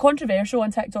it's controversial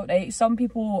on TikTok, right? Some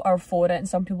people are for it and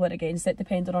some people are against it,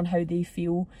 depending on how they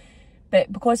feel.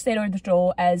 But because steroid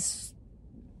withdrawal is,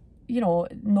 you know,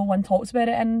 no one talks about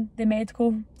it in the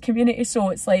medical community. So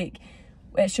it's like,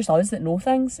 it's just us that know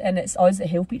things and it's us that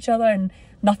help each other, and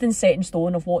nothing's set in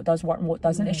stone of what does work and what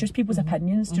doesn't. It's just people's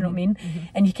opinions, do you know what I mean?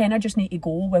 And you kind of just need to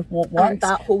go with what works. And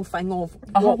that whole thing of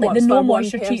like the no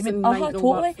moisture treatment,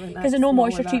 totally, because the no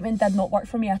moisture treatment did not work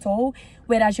for me at all.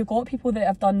 Whereas you've got people that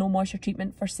have done no moisture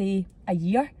treatment for say a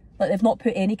year, like they've not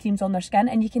put any creams on their skin,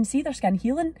 and you can see their skin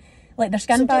healing, like their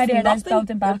skin barrier is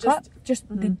building back up. Just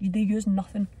they use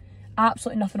nothing.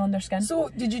 Absolutely nothing on their skin. So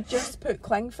did you just put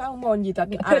cling film on? You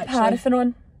didn't put paraffin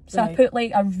on. So I put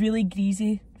like a really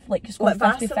greasy, like it's called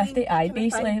 50-50. Aye,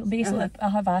 basically I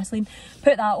have Vaseline.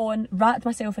 Put that on, wrapped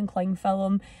myself in cling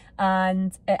film,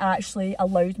 and it actually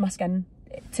allowed my skin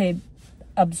to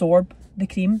absorb the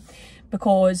cream.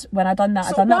 Because when I done that,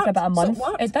 I done that for about a month.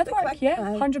 It did work, yeah,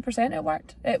 100% it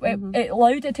worked. It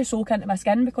allowed it to soak into my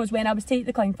skin, because when I was taking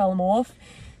the cling film off,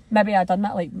 maybe I done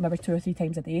that like maybe 2 or 3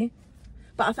 times a day.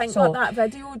 But I think what that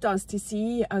video does, to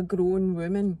see a grown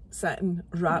woman sitting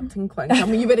wrapped in cling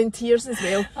film, you were in tears as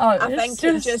well. I think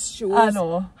it just shows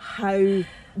how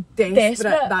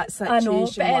desperate that situation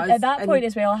was. But at that point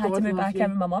as well, I had to move back in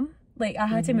with my mum. Like, I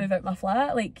had to move out my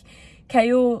flat. Like,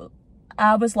 Kyle,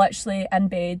 I was literally in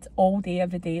bed all day,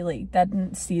 every day, like,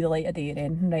 didn't see the light of day or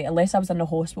anything, right? Unless I was in the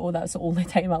hospital, that's the only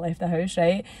time I left the house,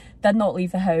 right? Did not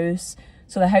leave the house.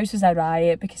 So the house was a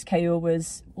riot because Kyle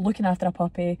was looking after a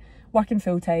puppy, working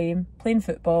full time, playing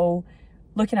football,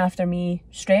 looking after me,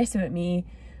 stressed about me.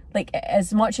 Like,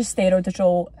 as much as steroid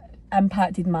withdrawal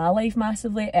impacted my life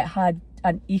massively, it had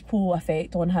an equal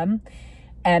effect on him.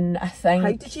 And I think...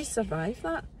 How did you survive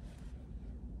that?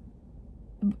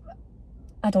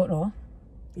 I don't know.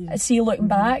 Yeah. See, looking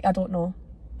back, I don't know.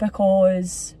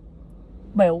 Because,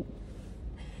 well,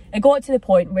 it got to the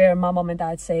point where my mum and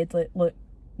dad said, like, look,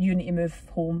 you need to move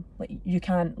home. Like, you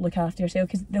can't look after yourself.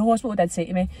 Because the hospital did say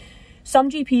to me, some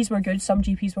GPs were good, some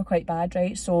GPs were quite bad,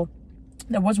 right? So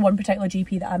there was one particular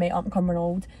GP that I met up in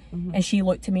Cumbernauld, and she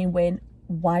looked at me and went,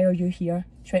 why are you here?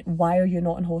 She went, why are you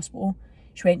not in hospital?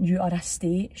 She went, you are a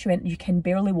state. She went, you can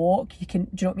barely walk. You can,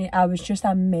 do you know what I mean? I was just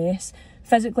a mess,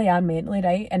 physically and mentally,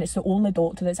 right? And it's the only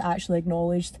doctor that's actually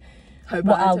acknowledged how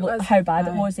bad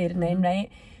it was there and then, right?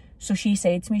 So she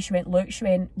said to me, she went, look, she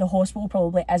went, the hospital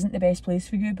probably isn't the best place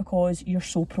for you because you're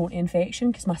so prone to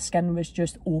infection, because my skin was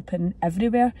just open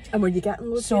everywhere. And were you getting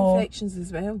loads of infections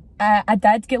as well? I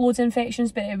did get loads of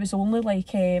infections, but it was only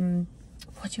like,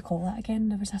 what do you call that again?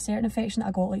 There was a certain infection that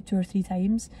I got like 2 or 3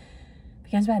 times.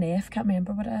 Begins with an F, can't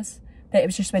remember what it is. But it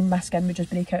was just when my skin would just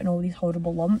break out in all these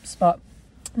horrible lumps. But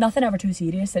nothing ever too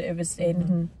serious that it was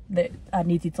anything that I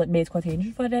needed like medical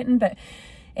attention for or anything. But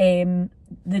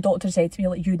the doctor said to me,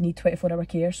 like, you'd need 24-hour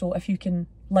care, so if you can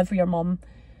live with your mum,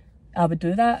 I would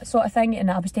do that sort of thing.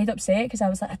 And I was dead upset because I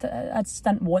was like, I just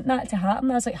didn't want that to happen.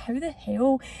 I was like, how the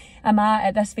hell am I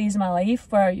at this phase of my life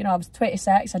where, you know, I was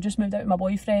 26, I just moved out with my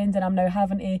boyfriend, and I'm now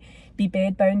having to be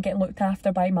bedbound, getting looked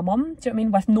after by my mum, do you know what I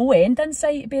mean, with no end in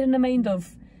sight, bearing in mind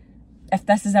of if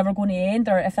this is ever going to end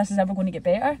or if this is ever going to get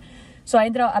better. So I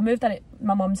moved in at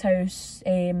my mum's house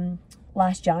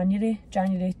last January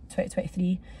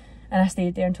 2023, and I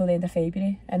stayed there until the end of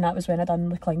February, and that was when I done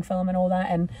the cling film and all that.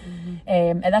 And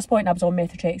at this point I was on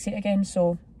methotrexate again.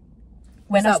 So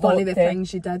when I stopped, one of the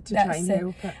things you did to try and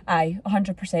help it? Aye,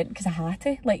 100%, because I had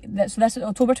to. Like, so this is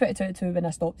October 2022 when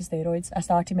I stopped the steroids. I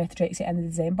started methotrexate in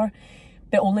December,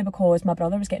 but only because my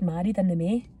brother was getting married in the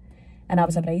May, and I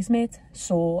was a bridesmaid.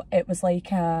 So it was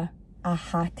like I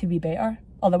had to be better,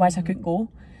 otherwise I couldn't go.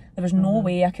 There was no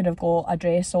way I could have got a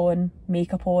dress on,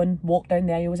 makeup on, walked down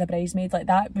the aisle as a bridesmaid. Like,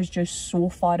 that was just so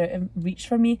far out of reach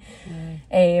for me.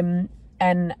 And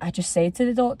I just said to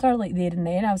the doctor, like, there and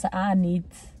then, I was like, I need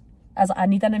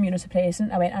an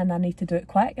immunosuppressant. I went, and I need to do it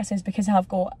quick. I says, because I've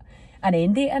got an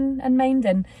end date in mind.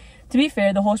 And to be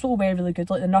fair, the hospital were really good.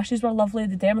 Like, the nurses were lovely,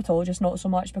 the dermatologist not so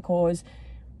much, because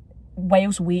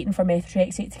whilst waiting for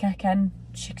methotrexate to kick in,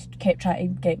 she kept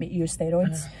trying to get me to use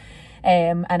steroids.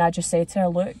 And I just said to her,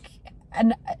 look,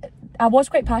 and I was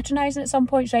quite patronising at some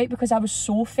points, right, because I was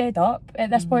so fed up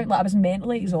at this point, like, I was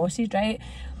mentally exhausted, right,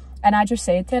 and I just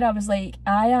said to her, I was like,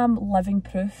 I am living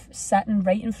proof sitting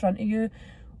right in front of you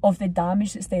of the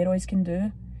damage that steroids can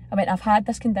do. I mean, I've had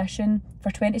this condition for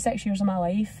 26 years of my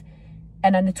life,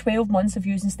 and in the 12 months of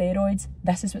using steroids,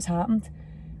 this is what's happened.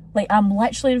 Like, I'm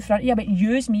literally in front of you, but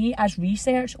use me as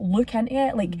research, look into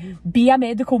it, like, be a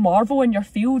medical marvel in your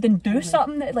field and do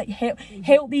something that, like,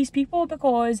 help these people,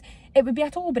 because it would be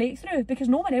a total breakthrough, because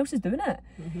no one else is doing it.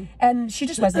 And she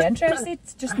just wasn't interested,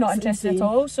 just not interested at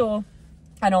all. So,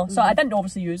 I know, so I didn't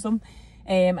obviously use them,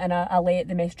 and I let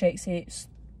the methotrexate,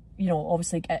 you know,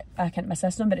 obviously get back into my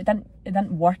system, but it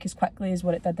didn't work as quickly as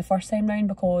what it did the first time round,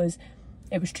 because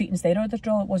it was treating steroid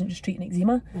withdrawal, it wasn't just treating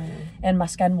eczema. And my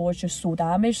skin was just so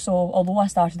damaged. So although I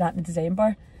started that in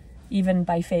December, even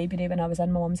by February when I was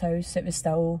in my mum's house, it was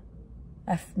still,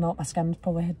 if not, my skin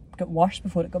probably had got worse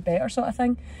before it got better, sort of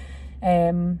thing.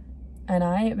 And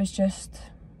it was just,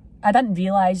 I didn't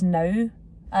realise now,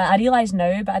 I realised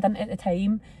now, but I didn't at the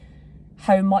time,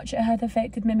 how much it had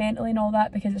affected me mentally and all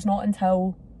that, because it's not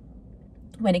until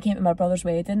when it came to my brother's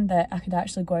wedding that I could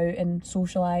actually go out and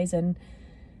socialise and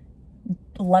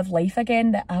live life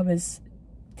again, that I was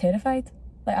terrified,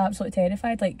 like absolutely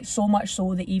terrified. Like, so much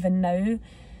so that even now,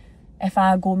 if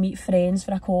I go meet friends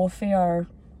for a coffee or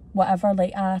whatever,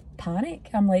 like, I panic.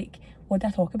 I'm like, what do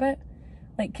I talk about?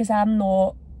 Like, because I'm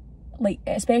not like,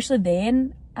 especially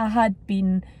then, I had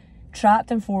been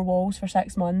trapped in 4 walls for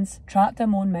 6 months, trapped in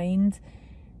my own mind,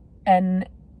 and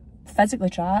physically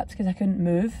trapped because I couldn't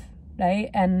move, right?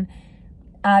 And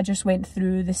I just went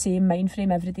through the same mind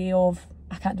frame every day of,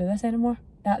 I can't do this anymore.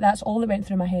 That's all that went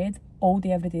through my head all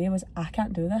day, every day, was I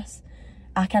can't do this.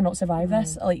 I cannot survive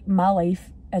this. Like, my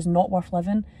life is not worth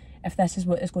living if this is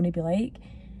what it's going to be like.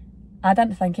 I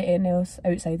didn't think of anything else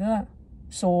outside of that.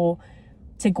 So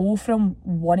to go from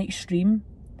one extreme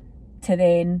to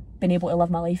then being able to live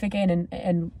my life again,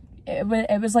 and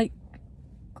it was like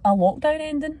a lockdown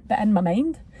ending, but in my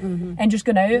mind. And just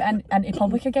going out and into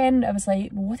public again, I was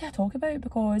like, well, what do I talk about?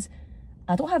 Because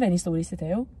I don't have any stories to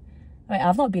tell. I mean,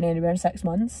 I've not been anywhere in 6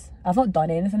 months. I've not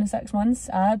done anything in 6 months.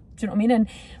 Do you know what I mean? And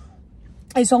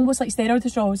it's almost like steroid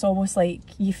withdrawal. It's almost like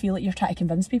you feel like you're trying to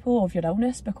convince people of your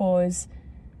illness, because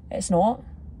it's not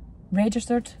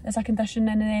registered as a condition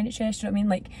in the NHS. Do you know what I mean?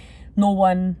 Like, no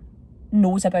one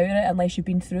knows about it unless you've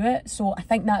been through it. So I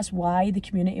think that's why the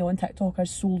community on TikTok are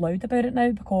so loud about it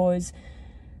now, because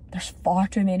there's far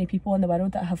too many people in the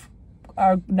world that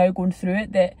are now going through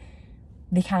it that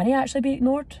they can't actually be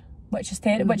ignored, which is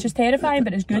terrifying,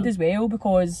 but it's good as well,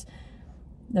 because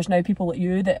there's now people like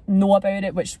you that know about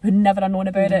it, which would never have known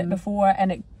about it before,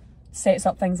 and it sets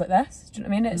up things like this. Do you know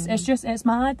what I mean? It's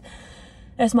mad.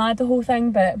 It's mad, the whole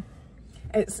thing, but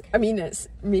it's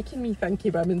making me think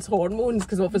of women's hormones,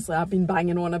 because obviously I've been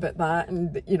banging on about that,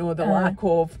 and you know, the lack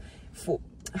of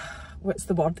what's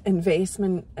the word,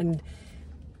 investment, and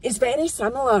it's very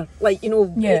similar, like, you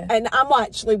know. And I'm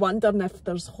actually wondering if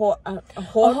there's a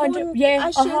hormone issue there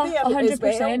as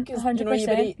well, because, you know,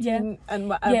 you're 18 and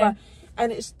whatever,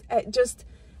 and it just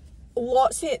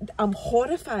lots of, I'm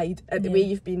horrified at the way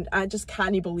you've been. I just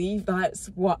can't believe that's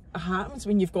what happens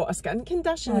when you've got a skin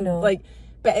condition. I know. Like,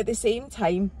 but at the same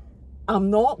time,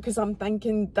 I'm not, because I'm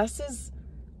thinking this is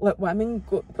like women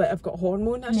that have got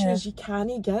hormone issues. You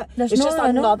can't get. It's just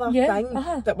another thing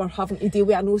that we're having to deal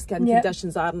with. I know skin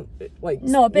conditions aren't like,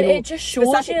 no, but you know, it just shows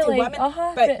specific you, to like,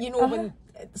 women. But you know, when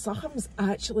something's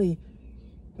actually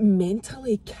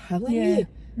mentally killing you,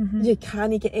 you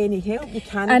can't get any help. You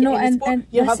can't get any support.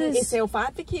 You're having to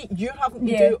self-advocate. You're having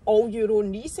to do all your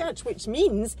own research, which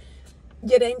means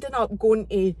you're ending up going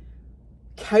to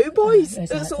cowboys.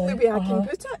 That's the only way I can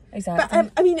put it. Exactly.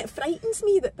 But I mean, it frightens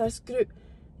me that this group,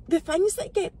 the things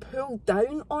that get pulled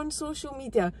down on social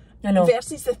media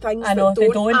versus the things that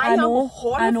don't. I am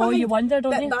horrified. I know, you wonder,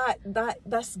 don't you? That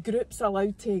this group's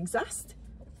allowed to exist.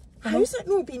 How's it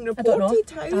not been reported? I don't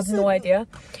know. I have no idea.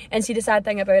 And see, the sad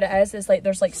thing about it is like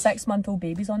there's like 6-month-old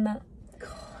babies on that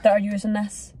are using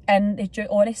this, and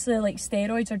honestly, like,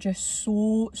 steroids are just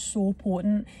so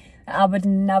potent. I would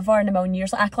never in a million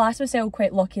years. Like, I class myself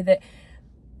quite lucky that,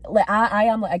 like, I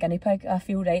am like a guinea pig, I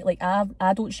feel, right? Like,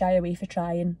 I don't shy away for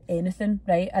trying anything,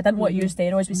 right? I didn't want to use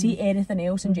steroids, but see anything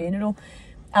else in general,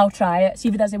 I'll try it. See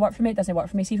if it doesn't work for me, it doesn't work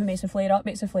for me. See if it makes me flare up,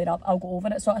 I'll go over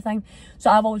it, sort of thing. So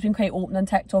I've always been quite open on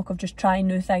TikTok of just trying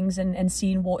new things and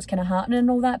seeing what's kind of happening and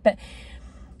all that. But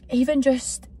even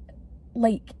just,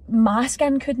 like, my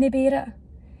skin couldn't bear it.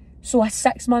 So a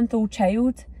 6-month-old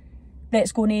child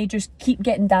that's going to just keep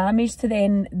getting damaged, to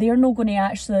then they're not going to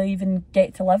actually even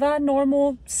get to live a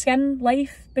normal skin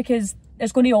life, because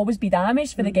it's going to always be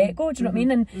damaged for the get-go. Do you know what I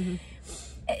mean? And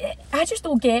I just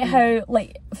don't get how,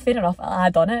 like, fair enough, I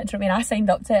done it, do you know what I mean? I signed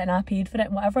up to it and I paid for it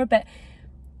and whatever, but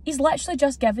he's literally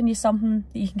just giving you something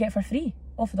that you can get for free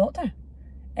off the doctor,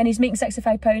 and he's making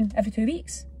 £65 every 2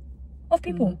 weeks off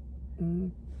people.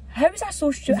 How is that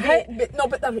so stupid? How did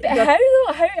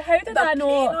I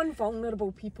know? They're on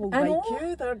vulnerable people like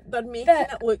you. They're making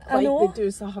it look like they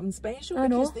do something special,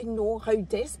 because they know how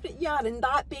desperate you are, and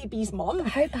that baby's mum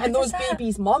and those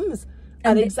babies' mums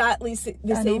are exactly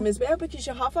the same as well, because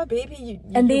you have a baby,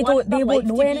 and they won't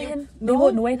know anything. They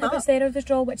won't know anything about steroid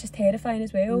withdrawal, which is terrifying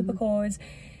as well, because,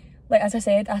 like, as I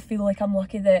said, I feel like I'm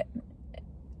lucky that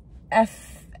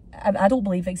if I don't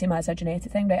believe eczema is a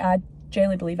genetic thing, right? I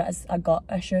generally believe it is a gut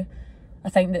issue. I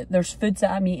think that there's foods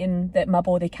that I'm eating that my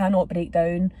body cannot break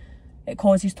down. It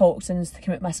causes toxins to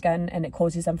come out my skin, and it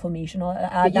causes inflammation.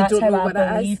 That's how I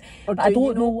believe. But I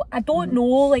don't know. I don't know.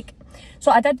 Like,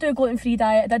 so I did do a gluten-free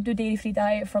diet. I did do a dairy-free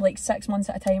diet for like 6 months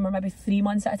at a time, or maybe 3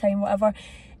 months at a time, whatever.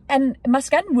 And my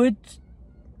skin would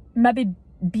maybe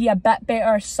be a bit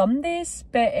better some days,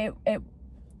 but it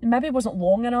maybe wasn't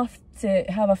long enough to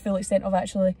have a full extent of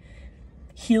actually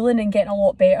healing and getting a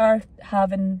lot better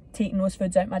having taken those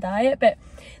foods out of my diet. But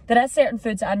there is certain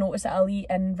foods that I notice that I'll eat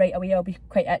and right away I'll be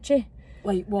quite itchy,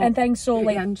 like what, and things. So,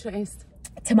 like, interest?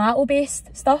 Tomato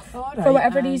based stuff, for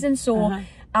whatever reason. So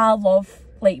I love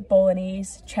like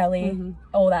bolognese, chili,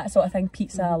 all that sort of thing.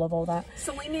 Pizza, I love all that.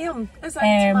 Selenium, is that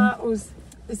tomatoes?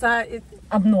 Is that it?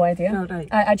 I've no idea. Oh, right.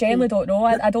 I genuinely don't know.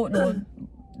 I don't know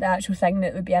the actual thing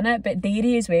that would be in it, but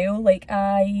dairy as well. Like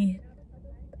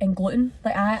and gluten.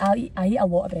 Like I eat a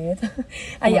lot of bread.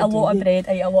 I eat a lot of bread.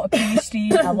 I eat a lot of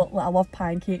pastries. I love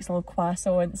pancakes. I love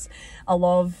croissants. I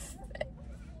love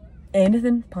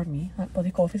anything. Pardon me, that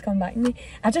bloody coffee's coming back to me.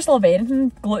 I just love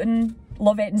anything gluten.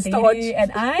 Love eating dairy,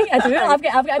 and I do. I've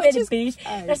got a very beige.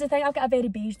 That's the thing. I've got a very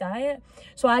beige diet,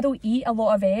 so I don't eat a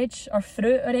lot of veg or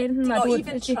fruit or anything. Do you not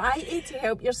even try to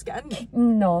help your skin?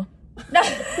 No.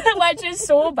 Which is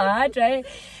so bad, right?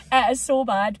 It is so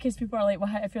bad because people are like,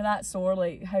 well, if you're that sore,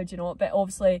 like, how do you know it? But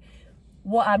obviously,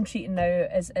 what I'm treating now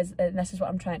is and this is what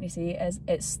I'm trying to say, is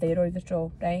it's steroid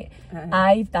withdrawal, right?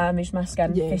 I've damaged my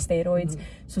skin for steroids.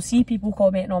 So see people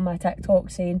commenting on my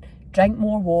TikTok saying, drink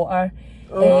more water,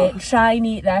 try and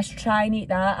eat this, try and eat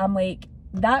that. I'm like,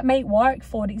 that might work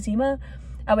for eczema.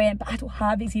 I went, but I don't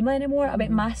have eczema anymore. I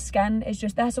went, my skin is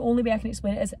just, that's the only way I can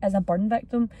explain it, is as a burn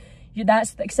victim.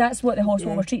 That's what the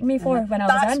hospital were treating me for when I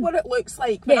was in. That's what it looks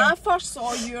like. When I first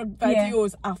saw your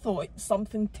videos, I thought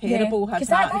something terrible had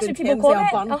happened in terms of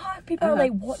a burn. People are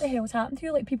like, what the hell's happened to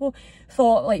you? Like, people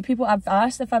thought, like, I've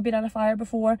asked if I've been in a fire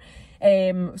before.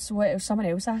 So someone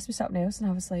else asked me something else, and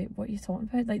I was like, what are you talking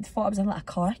about? Like, they thought I was in like a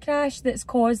car crash that's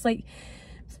caused like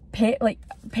But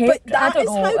I don't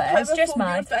know, it's just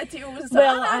mad.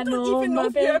 Well, I don't even know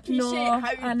if you appreciate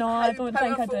I don't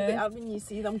think I do. They are when you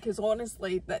see them, because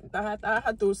honestly, I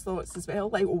had those thoughts as well.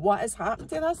 Like, what has happened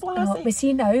to this lassie? But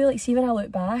see now, like, see when I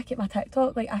look back at my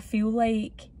TikTok, like, I feel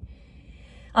like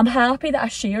I'm happy that I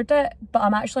shared it, but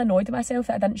I'm actually annoyed at myself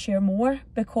that I didn't share more,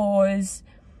 because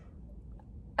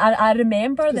I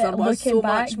remember that looking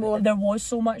back, there was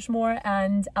so much more,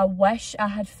 and I wish I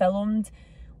had filmed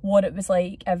what it was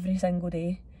like every single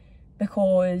day,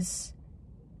 because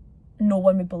no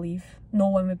one would believe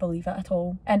it at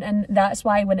all. And that's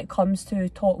why when it comes to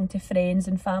talking to friends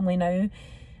and family now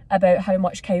about how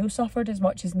much Kyle suffered as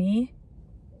much as me,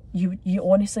 you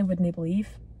honestly wouldn't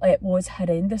believe. Like, it was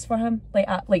horrendous for him.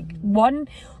 Like one,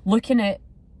 looking at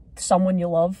someone you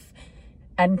love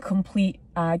in complete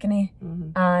agony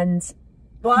and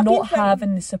not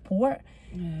having the support.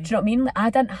 Do you know what I mean? Like, I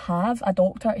didn't have a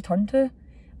doctor to turn to.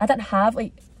 I didn't have,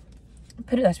 like,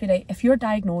 put it this way, right? If you're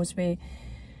diagnosed with,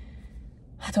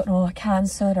 I don't know, a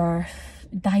cancer or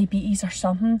diabetes or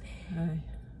something,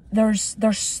 there's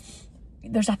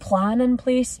a plan in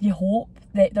place. You hope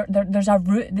that there's a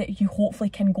route that you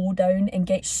hopefully can go down and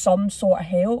get some sort of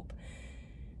help.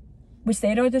 With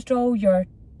steroid withdrawal, you're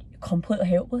completely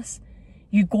helpless.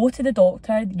 You go to the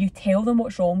doctor, you tell them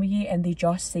what's wrong with you, and they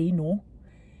just say no.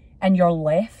 And you're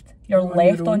left. You're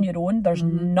left on your own. There's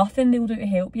nothing they'll do to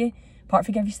help you, apart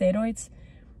from give you steroids.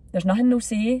 There's nothing they'll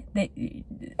say.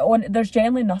 There's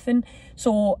generally nothing.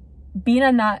 So being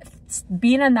in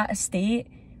that state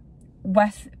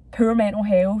with poor mental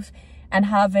health and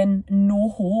having no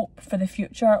hope for the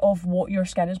future of what your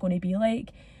skin is going to be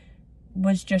like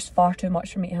was just far too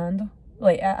much for me to handle.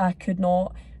 Like, I could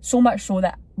not. So much so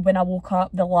that when I woke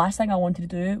up, the last thing I wanted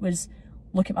to do was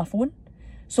look at my phone.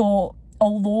 So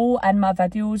although in my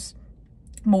videos,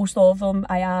 most of them,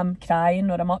 I am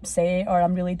crying or I'm upset or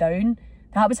I'm really down,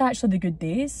 that was actually the good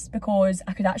days, because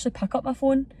I could actually pick up my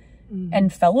phone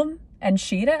and film and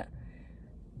share it.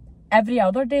 Every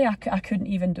other day I couldn't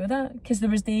even do that, because there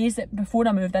was days that before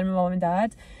I moved in with mum and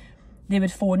dad, they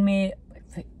would phone me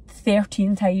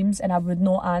 13 times and I would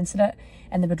not answer it,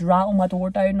 and they would rattle my door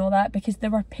down and all that, because they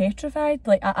were petrified.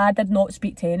 Like, I did not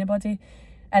speak to anybody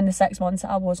in the 6 months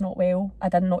that I was not well. I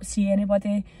did not see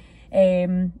anybody.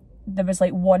 There was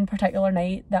like one particular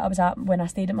night that I was at when I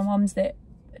stayed at my mum's that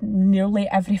nearly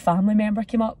every family member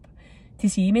came up to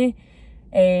see me.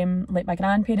 Like, my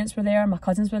grandparents were there, my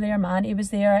cousins were there, my auntie was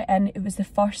there, and it was the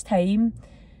first time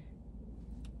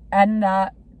in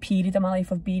that period of my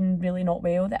life of being really not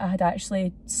well that I had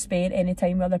actually spent any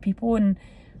time with other people. And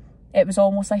it was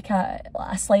almost like a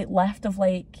slight lift of,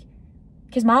 like,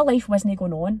 because my life wasn't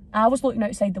going on. I was looking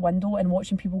outside the window and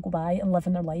watching people go by and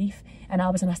living their life, and I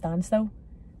was in a standstill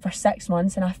for 6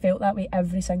 months, and I felt that way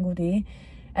every single day.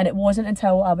 And it wasn't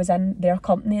until I was in their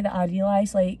company that I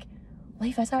realised, like,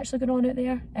 life is actually going on out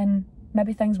there, and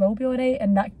maybe things will be alright,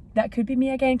 and that could be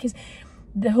me again, because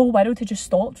the whole world had just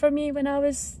stopped for me when I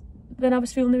was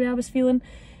feeling the way I was feeling.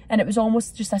 And it was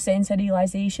almost just a sense of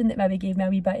realisation that maybe gave me a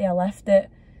wee bit of a lift that,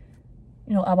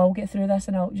 you know, I will get through this,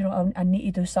 and I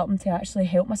need to do something to actually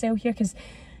help myself here, because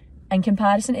in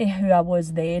comparison to who I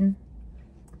was then,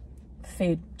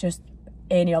 for just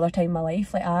any other time in my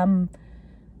life, like, I'm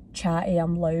chatty,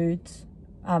 I'm loud,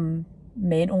 I'm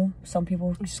mental. Some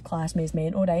people just class me as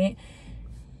mental, right?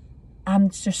 I'm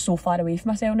just so far away from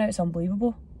myself now, it's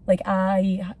unbelievable. Like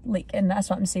and that's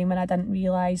what I'm saying, when I didn't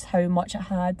realise how much it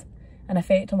had an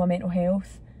effect on my mental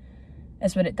health,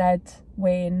 is what it did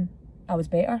when I was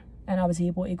better and I was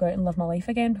able to go out and live my life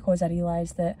again, because I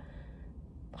realised that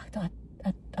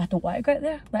I don't want to go out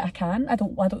there. Like, I can't. I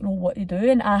don't know what to do.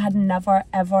 And I had never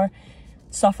ever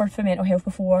suffered from mental health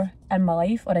before in my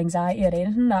life, or anxiety or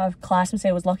anything. I classed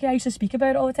myself as lucky. I used to speak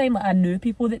about it all the time. Like, I knew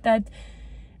people that did,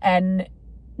 and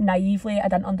naively I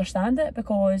didn't understand it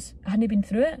because I hadn't been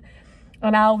through it.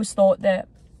 And I always thought that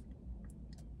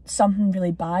something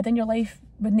really bad in your life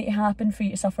would need to happen for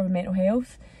you to suffer with mental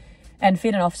health. And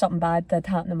fair enough, something bad did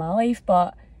happen in my life,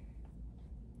 but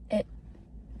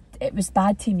it was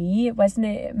bad to me. It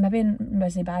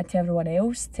wasn't bad to everyone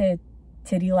else to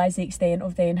realise the extent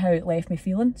of then how it left me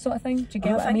feeling, sort of thing. Do you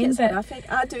get what I mean?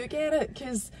 I do get it,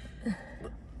 because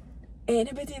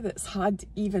anybody that's had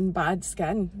even bad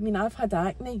skin, I mean, I've had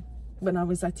acne when I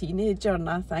was a teenager, and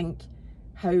I think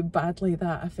how badly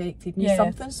that affected me.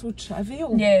 Something so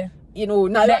trivial. Yeah. You know,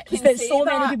 now I can say so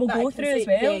many people go through as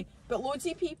well. Yeah, but loads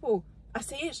of people, I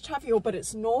say it's trivial, but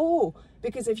it's no,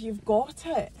 because if you've got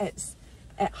it,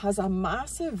 it has a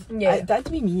massive, it did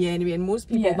with me anyway, and most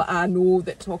people that I know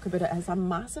that talk about it, has a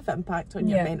massive impact on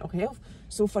your mental health.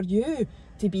 So for you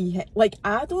to be like,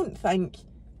 I don't think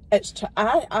it's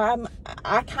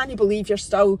I can't believe you're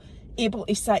still able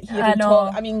to sit here and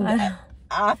talk. I mean,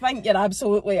 I think you're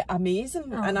absolutely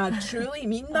amazing, and I truly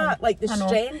mean that. Like, the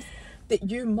strength that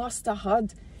you must have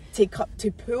had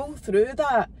to pull through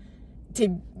that,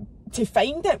 to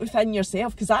find it within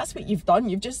yourself, because that's what you've done.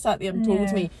 You've just sat there and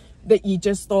told me that you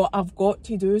just thought, I've got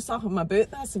to do something about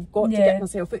this, I've got to get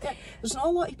myself out there. There's not a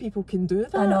lot of people can do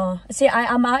that. I know. See,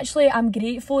 I'm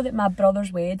grateful that my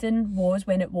brother's wedding was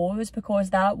when it was, because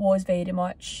that was very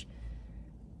much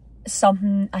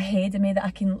something ahead of me that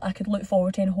I could look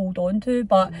forward to and hold on to.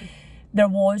 But there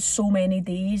was so many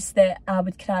days that I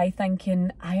would cry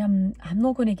thinking, I'm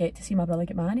not going to get to see my brother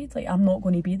get married. Like, I'm not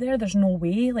going to be there. There's no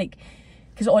way. Like,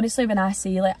 because honestly, when I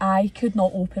say, like, I could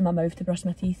not open my mouth to brush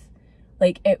my teeth.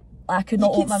 Like, I could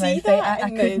not open my mouth. I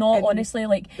could not, honestly,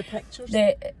 like, the pictures.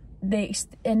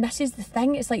 And this is the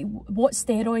thing, it's like, what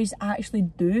steroids actually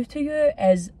do to you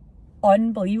is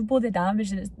unbelievable, the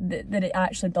damage that it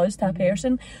actually does to a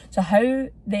person. So how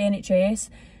the NHS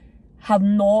have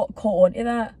not caught on to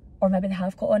that, or maybe they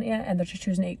have caught on to it and they're just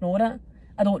choosing to ignore it,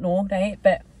 I don't know, right?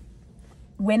 But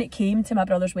when it came to my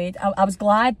brother's wedding, I was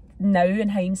glad now in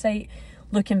hindsight,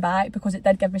 looking back, because it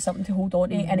did give me something to hold on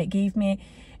to, and it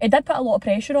did put a lot of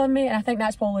pressure on me, and I think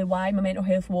that's probably why my mental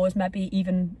health was maybe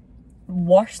even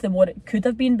worse than what it could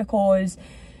have been, because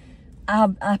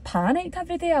I panicked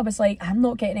every day. I was like, I'm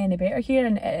not getting any better here.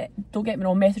 And don't get me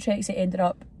wrong, methotrexate ended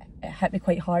up, it hit me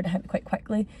quite hard, it hit me quite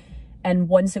quickly, and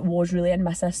once it was really in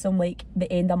my system, like the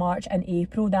end of March and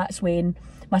April, that's when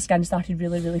my skin started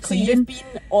really clearing. So you've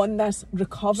been on this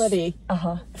recovery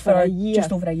for a year?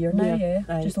 Just over a year now,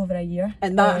 right. Just over a year.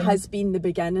 And that has been the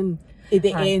beginning of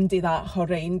the end of that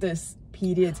horrendous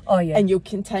period. Oh yeah. And you'll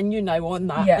continue now on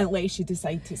that unless you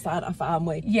decide to start a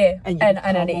family. Yeah. And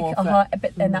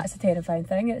and that's the terrifying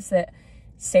thing. It's that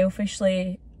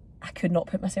selfishly, I could not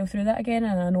put myself through that again,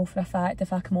 and I know for a fact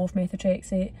if I come off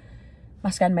methotrexate, my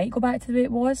skin might go back to the way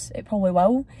it was. It probably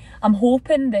will. I'm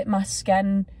hoping that my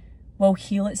skin will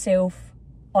heal itself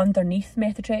underneath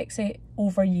methotrexate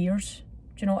over years.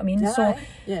 Do you know what I mean? So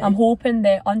I'm hoping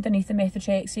that underneath the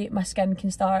methotrexate, my skin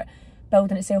can start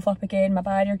building itself up again, my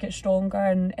barrier gets stronger,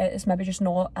 and it's maybe just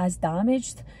not as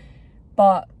damaged.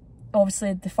 But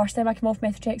obviously the first time I came off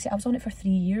methotrexate, I was on it for 3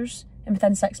 years, and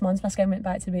within 6 months my skin went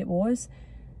back to the way it was.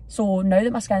 So now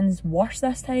that my skin's worse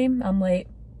this time, I'm like,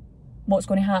 what's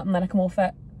going to happen when I come off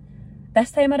it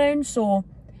this time around? So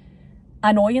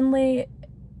annoyingly,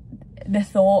 the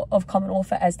thought of coming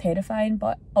off it is terrifying,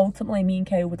 but ultimately me and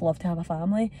Kyle would love to have a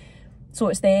family. So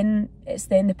it's then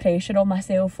the pressure on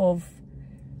myself of,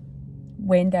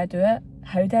 when do I do it?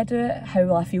 How do I do it? How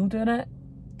will I feel doing it?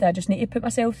 Do I just need to put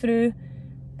myself through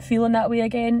feeling that way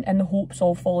again in the hopes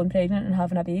of falling pregnant and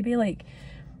having a baby? Like,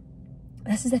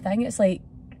 this is the thing, it's like,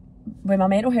 with my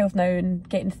mental health now and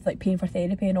getting like paying for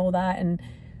therapy and all that, and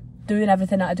doing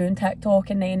everything that I do on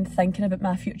TikTok, and then thinking about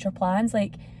my future plans,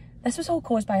 like, this was all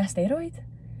caused by a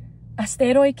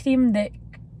steroid cream that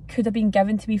could have been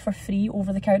given to me for free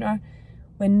over the counter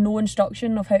with no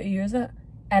instruction of how to use it,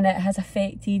 and it has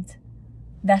affected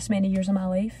this many years of my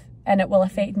life, and it will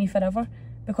affect me forever,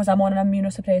 because I'm on an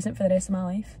immunosuppressant for the rest of my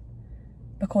life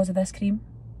because of this cream,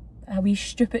 a wee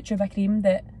stupid tube of cream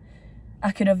that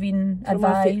I could have been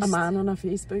advised. A man on a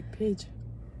Facebook page.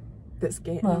 that's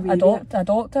getting well, away a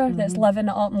doctor that's Mm-hmm. living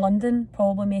it up in London,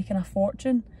 probably making a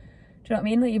fortune. Do you know what I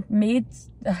mean? Like, he made,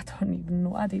 I don't even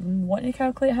know, I don't even want to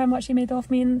calculate how much he made off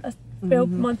me in a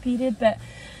 12-month period, but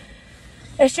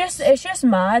it's just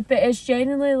mad. But it's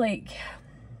genuinely like,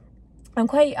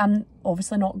 I'm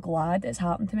obviously not glad it's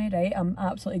happened to me, right? I'm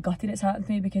absolutely gutted it's happened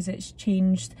to me, because it's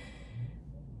changed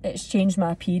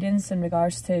my appearance in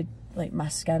regards to, like, my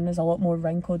skin is a lot more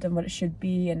wrinkled than what it should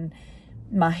be, and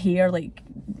my hair, like,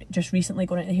 just recently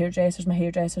going into the hairdressers, my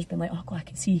hairdresser's been like, oh God, I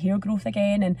can see hair growth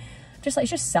again, and just like,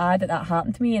 it's just sad that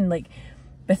happened to me. And like,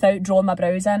 without drawing my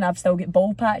brows in, I've still got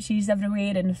bald patches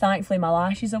everywhere, and thankfully my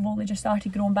lashes have only just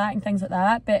started growing back and things like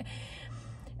that. But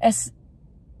it's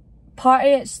part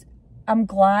of it's, I'm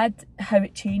glad how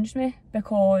it changed me,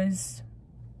 because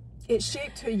it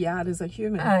shaped who you are as a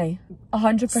human. Aye,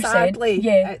 100%. Sadly,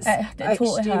 yeah, it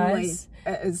totally has.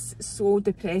 It is so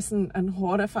depressing and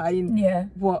horrifying. Yeah.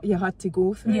 What you had to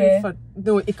go through Yeah.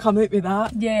 to come out with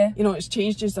that. Yeah. You know, it's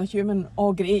changed you as a human.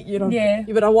 Oh, great! You Yeah.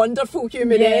 were a wonderful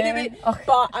human Yeah. anyway. Ugh.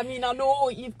 But I mean, I know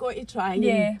you've got to try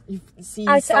Yeah. and see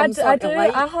I some do, sort of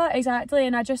light. exactly.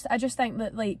 And I just think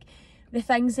that, like, the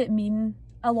things that mean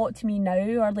a lot to me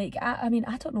now are like, I mean,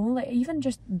 I don't know, like, even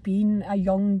just being a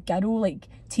young girl, like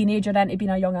teenager into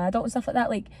being a young adult and stuff like that,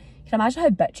 like, you can imagine how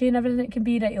bitchy and everything it can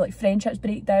be, right? Like, friendships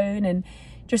break down, and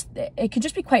just, it could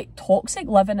just be quite toxic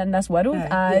living in this world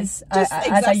as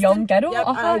a young girl. Yep,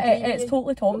 it's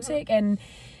totally toxic. And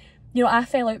you know, I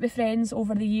fell out with friends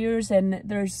over the years, and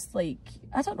there's, like,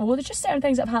 I don't know, there's just certain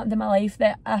things that have happened in my life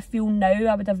that I feel now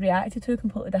I would have reacted to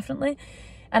completely differently.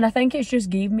 And I think it's just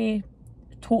gave me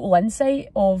total insight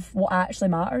of what actually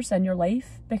matters in your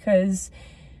life, because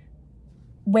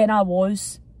when I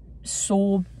was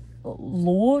so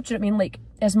low, do you know what I mean, like,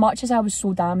 as much as I was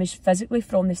so damaged physically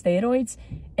from the steroids,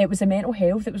 it was the mental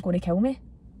health that was going to kill me.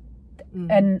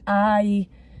 And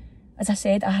as I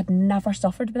said, I had never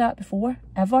suffered with that before,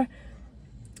 ever.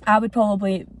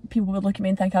 People would look at me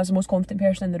and think I was the most confident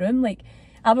person in the room. Like,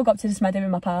 I would go up to the Smiddy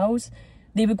with my pals,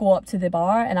 they would go up to the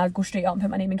bar, and I'd go straight up and put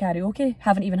my name in karaoke,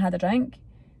 haven't even had a drink,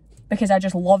 because I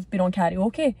just loved being on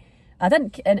karaoke. I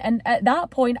didn't, and at that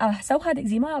point, I still had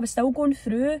eczema. I was still going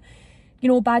through, you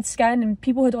know, bad skin, and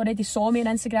people had already saw me on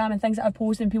Instagram and things that I've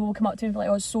posted, and people would come up to me and be like,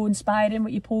 oh, it's so inspiring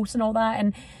what you post and all that.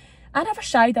 And I never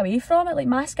shied away from it. Like,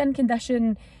 my skin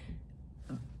condition,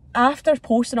 after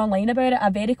posting online about it, I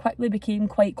very quickly became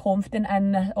quite confident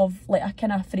of like a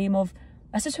kind of frame of,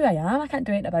 this is who I am, I can't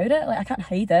do anything about it. Like, I can't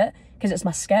hide it, because it's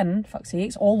my skin, fuck's sake,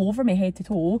 it's all over me head to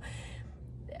toe.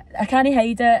 I can't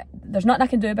hide it, there's nothing I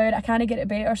can do about it, I can't get it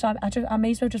better, so I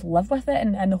may as well just live with it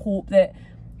and the hope that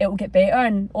it will get better.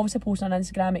 And obviously posting on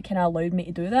Instagram, it kind of allowed me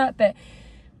to do that. But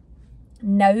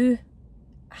now,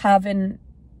 having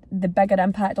the bigger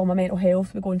impact on my mental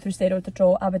health with going through steroid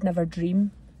withdrawal, I would never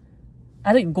dream.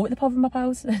 I don't even go to the pub with my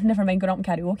pals, never mind going up and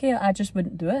karaoke, I just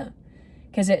wouldn't do it.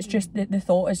 Because it's just, the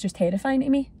thought is just terrifying to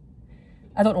me.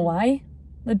 I don't know why.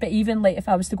 But even, like, if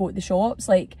I was to go to the shops,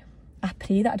 like, I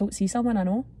pray that I don't see someone I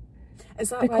know.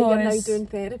 Is that why you're now doing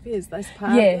therapy? Is this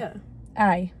part of it?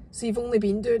 Aye. So you've only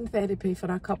been doing therapy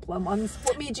for a couple of months.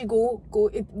 What made you go?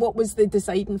 What was the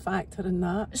deciding factor in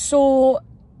that? So,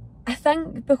 I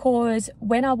think because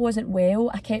when I wasn't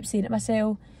well, I kept saying to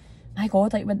myself, my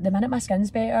God, like, the minute my skin's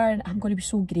better, I'm going to be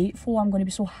so grateful, I'm going to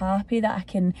be so happy that I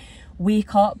can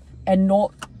wake up and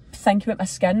not think about my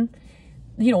skin.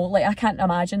 You know, like, I can't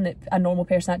imagine that a normal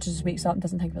person actually just wakes up and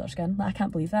doesn't think about their skin. Like, I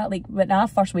can't believe that. Like, when I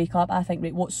first wake up, I think,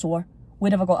 right, what's sore? Where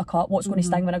have I got a cut? What's going to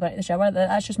sting when I go into the shower?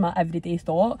 That's just my everyday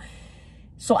thought.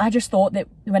 So I just thought that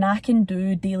when I can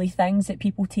do daily things that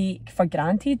people take for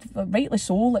granted, rightly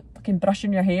so, like fucking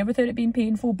brushing your hair without it being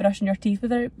painful, brushing your teeth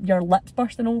without your lips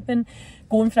bursting open,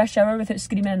 going for a shower without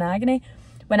screaming in agony,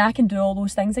 when I can do all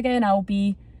those things again, I'll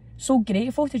be so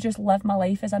grateful to just live my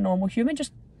life as a normal human,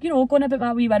 just, you know, going about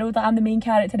my wee world that I'm the main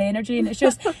character energy, and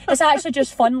it's actually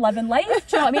just fun living life.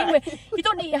 Do you know what I mean? You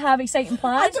don't need to have exciting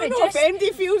plans. I don't know if Andy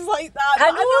feels like that.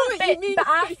 I know what you mean. But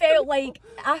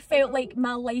I felt like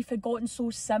my life had gotten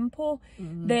so simple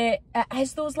that it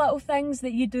is those little things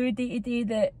that you do day to day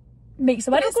that makes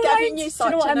the world go round. It's giving you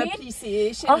such an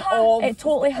appreciation of it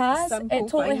totally has. It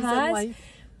totally has.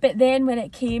 But then when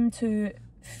it came to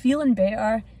feeling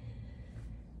better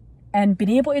and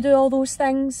being able to do all those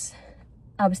things,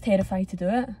 I was terrified to do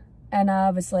it. And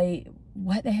I was like,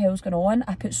 what the hell's going on?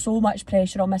 I put so much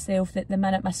pressure on myself that the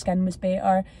minute my skin was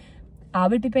better, I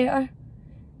would be better.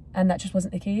 And that just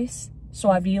wasn't the case. So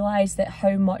I realised that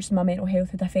how much my mental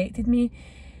health had affected me.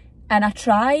 And I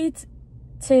tried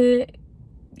to,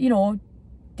 you know,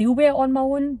 deal with it on my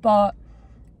own. But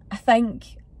I think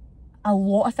a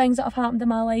lot of things that have happened in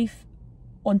my life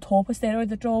on top of steroid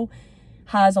withdrawal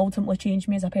has ultimately changed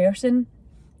me as a person.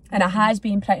 And it has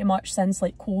been pretty much since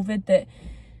like COVID that,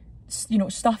 you know,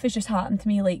 stuff has just happened to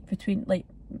me, like between like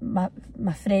my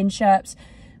friendships,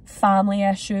 family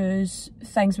issues,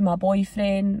 things with my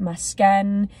boyfriend, my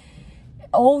skin,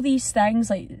 all these things,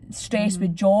 like stress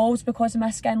with jobs because of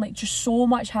my skin. Like just so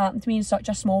much happened to me in such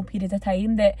a small period of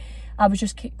time that I was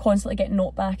just constantly getting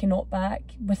knocked back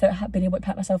without being able to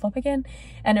pick myself up again.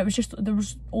 And it was just, there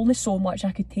was only so much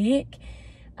I could take.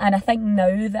 And I think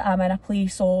now that I'm in a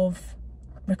place of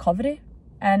recovery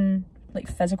and like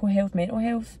physical health, mental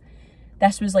health,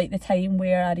 this was like the time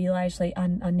where I realised like I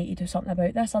need to do something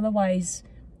about this, otherwise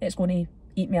it's going to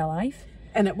eat me alive.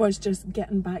 And it was just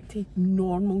getting back to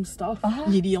normal stuff.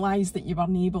 You realised that you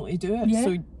weren't able to do it,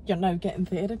 so you're now getting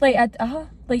therapy. Like,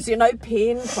 like, so you're now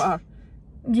paying for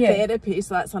therapy,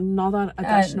 so that's another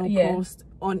additional cost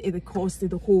onto the cost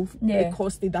of the whole, the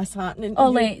cost of this happening.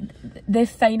 Or like the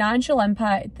financial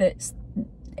impact that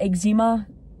eczema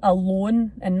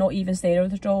alone, and not even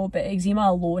steroid withdrawal, but eczema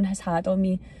alone has had on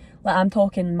me. Like I'm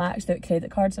talking maxed out credit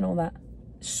cards and all that,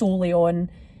 solely on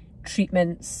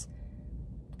treatments,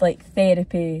 like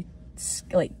therapy,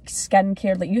 like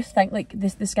skincare. Like you think like the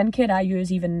skincare I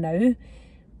use even now,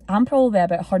 I'm probably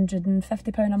about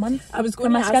 £150 a month. I was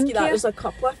going to ask you that. There's a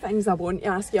couple of things I want to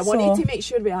ask you. I wanted to make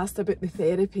sure we asked about the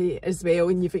therapy as well,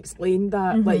 and you've explained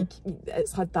that like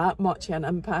it's had that much an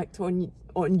impact on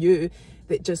you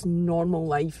that just normal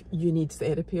life you need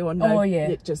therapy on now.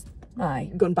 You're just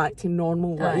going back to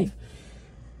normal life.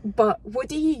 But what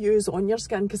do you use on your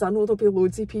skin? Because I know there'll be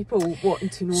loads of people wanting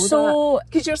to know that.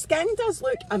 Because your skin does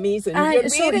look amazing. You're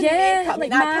wearing makeup.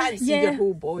 Like I can't see your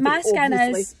whole body. My skin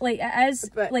is, like, it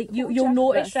is, like, you'll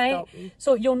notice, right?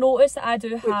 So you'll notice that I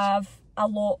do have a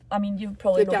lot, I mean, you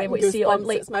probably not be able to see it on,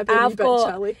 like, I've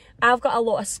got a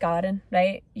lot of scarring,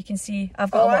 right? You can see,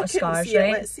 I've got a lot of scars,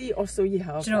 right? Let's see. Oh, so you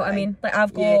have. Do you know what I mean? Like,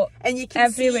 I've got and you can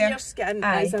everywhere. See your skin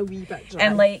is a wee bit dry.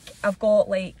 And, like, I've got,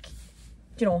 like,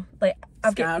 you know, like,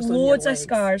 I've got loads of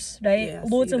scars, right?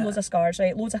 Loads and loads of scars,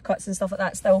 right? Loads of cuts and stuff like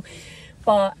that still.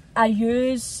 But I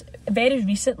use, very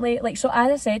recently, like, so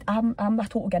as I said, I'm a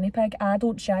total guinea pig. I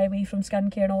don't shy away from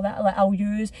skincare and all that. Like, I'll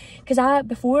use, because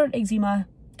before eczema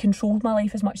controlled my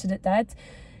life as much as it did,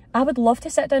 I would love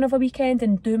to sit down over a weekend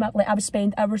and do my, like, I would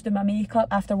spend hours doing my makeup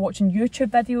after watching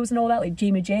YouTube videos and all that, like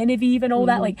Jamie Genevieve and all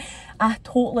that. Like, I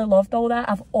totally loved all that.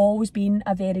 I've always been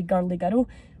a very girly girl.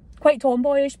 Quite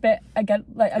tomboyish, but again,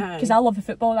 like, because I love the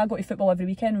football. I go to football every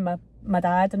weekend with my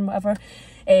dad and whatever,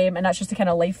 and that's just the kind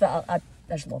of life that I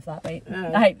just love that,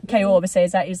 right? Kyle always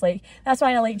says that, he's like, that's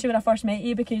why I liked you when I first met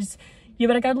you, because you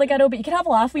were a girly girl, but you can have a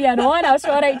laugh with you, and I was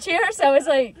alright, cheers. So I was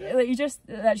like you just,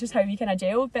 that's just how we kind of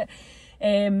gelled. But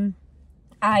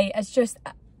it's just,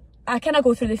 I kind of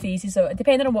go through the phases, so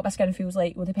depending on what my skin feels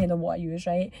like will depend on what I use,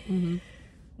 right?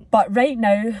 But right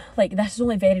now, like, this is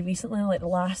only very recently, like the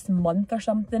last month or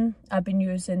something, I've been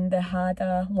using the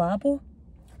Hada Labo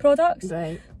products,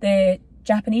 the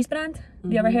Japanese brand.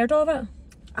 Have you ever heard of it?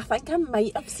 I think I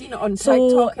might have seen it on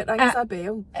TikTok. It rings a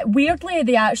bell. Weirdly,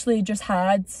 they actually just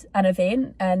had an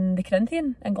event in the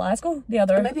Corinthian in Glasgow the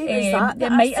other. Maybe it was that.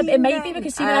 It might be,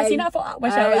 because see, when I seen it, I thought, I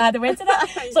wish I had went to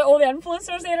that. It's like all the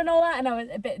influencers there and all that, and I was,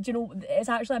 but do you know, it's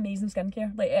actually amazing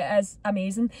skincare. Like, it is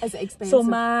amazing. Is it expensive?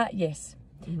 So yes.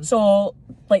 So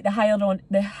like the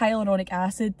hyaluronic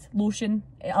acid lotion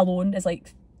alone is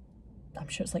like, I'm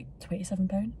sure it's like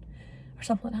 £27 or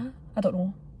something like that. I don't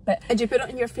know. But did you put it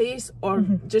on your face or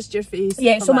just your face?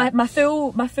 Yeah, so my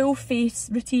full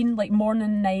face routine, like morning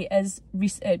and night, is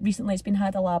recently it's been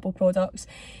Hada Labo products.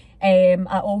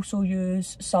 I also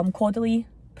use some Caudalie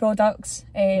products,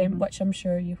 which I'm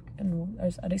sure you know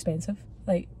are expensive.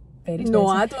 Like, very expensive. No,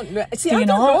 I don't. See, I don't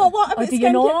know a lot about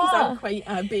skincare because I'm quite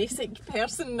a basic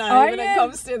person now when it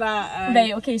comes to that.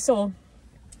 Right, okay, so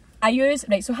I use,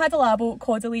 so Hada Labo,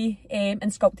 Caudalie,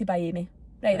 and Sculpted by Amy.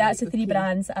 Right, that's the three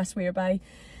brands that I swear by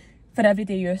for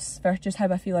everyday use, for just how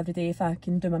I feel every day, if I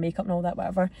can do my makeup and all that,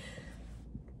 whatever.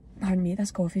 Pardon me,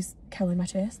 this coffee's killing my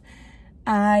chest.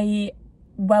 I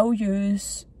will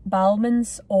use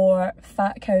Balmain's or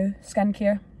Fat Cow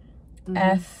skincare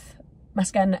if my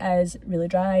skin is really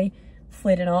dry,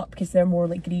 flaring up, because they're more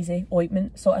like greasy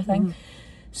ointment sort of thing.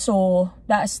 So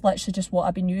that's literally just what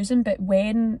I've been using. But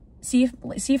when, see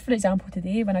for example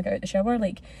today when I got out the shower,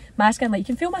 like my skin, like you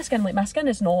can feel my skin, like my skin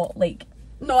is not like,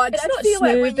 no, I it's did not feel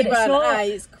smooth, it when but you it's were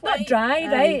it's not dry,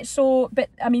 right? So, but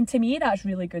I mean, to me that's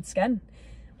really good skin.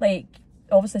 Like,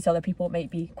 obviously to other people it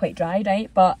might be quite dry, right?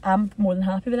 But I'm more than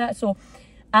happy with that. So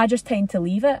I just tend to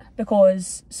leave it,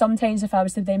 because sometimes if I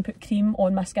was to then put cream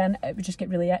on my skin, it would just get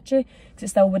really itchy because it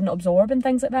still wouldn't absorb and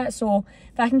things like that. So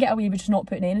if I can get away with just not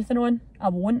putting anything on, I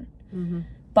won't.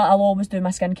 but I'll always do my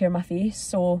skincare on my face,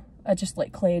 so I just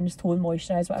like cleanse, tone,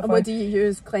 moisturise, whatever. And what do you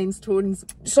use? Cleanse, tones,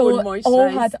 so tone,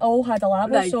 moisturise? all had a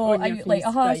labo, right, so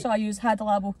so I use had a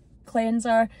labo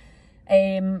cleanser.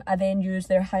 I then use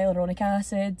their hyaluronic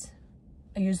acid.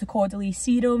 I use the Caudalie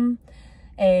serum,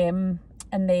 and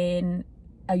then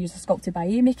I use the Sculpted by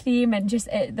Amy cream, and just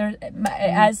it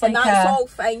has like and that's all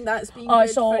fine. That's been good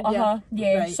for you.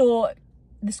 Yeah. Right. So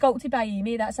the Sculpted by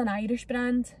Amy, that's an Irish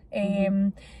brand,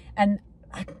 and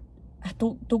I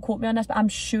don't quote me on this, but I'm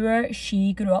sure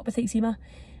she grew up with eczema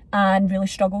and really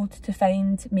struggled to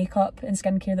find makeup and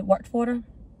skincare that worked for her.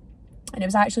 And it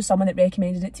was actually someone that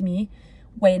recommended it to me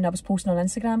when I was posting on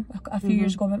Instagram a few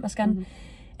years ago about my skin.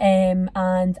 And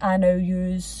I now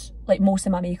use, like, most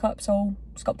of my makeup's all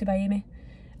Sculpted by Amy.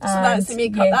 So that's the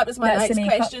makeup. That was my next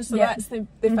question. So that's the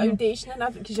foundation and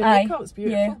everything, because your makeup's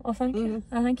beautiful. Yeah, oh thank you.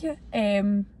 Thank you.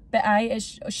 But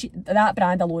that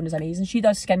brand alone is amazing. She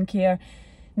does skincare,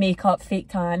 makeup, fake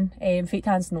tan. Fake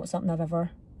tan's not something I've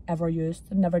ever used.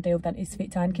 I've never delved into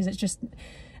fake tan because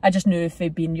I just knew if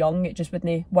they'd been young it just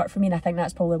wouldn't work for me, and I think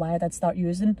that's probably why I did start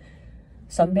using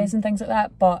sunbeds and things like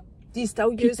that. But do you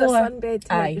still use a sunbed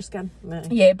to make your skin? No.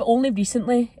 Yeah, but only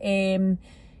recently,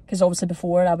 because obviously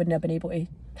before I wouldn't have been able to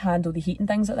handle the heat and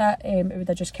things like that. It would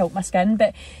have just killed my skin.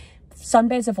 But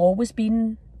sunbeds have always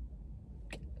been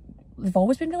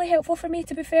really helpful for me,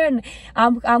 to be fair. And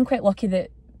I'm quite lucky that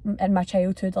in my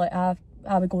childhood, like I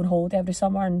would go on holiday every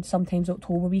summer, and sometimes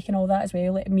October week and all that as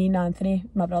well. Like me and Anthony,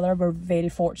 my brother, were very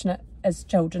fortunate as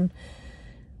children.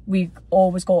 We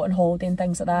always got on holiday and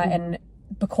things like that, and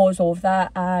because of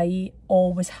that, I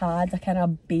always had a kind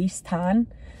of base tan.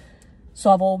 So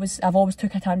I've always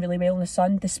took a tan really well in the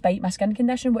sun, despite my skin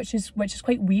condition, which is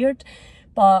quite weird.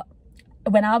 But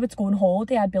when I would go on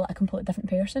holiday, I'd be like a completely different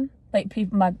person. Like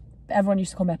everyone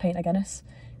used to call me a pint of Guinness,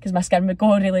 because my skin would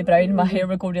go really brown, my hair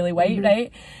would go really white,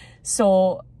 right?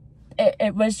 So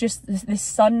it was just the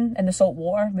sun and the salt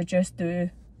water would just do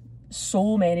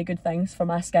so many good things for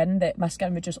my skin, that my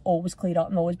skin would just always clear up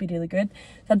and always be really good.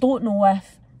 So I don't know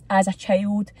if, as a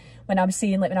child, when I was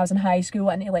saying, like, when I was in high school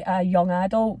into like a young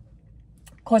adult,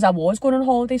 because I was going on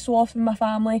holiday so often with my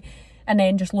family and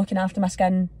then just looking after my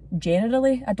skin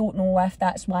generally, I don't know if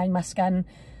that's why my skin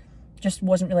just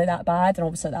wasn't really that bad. And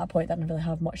obviously at that point I didn't really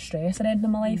have much stress or anything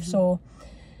in my life, so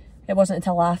it wasn't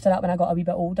until after that, when I got a wee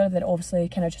bit older, that it obviously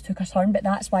kind of just took a turn. But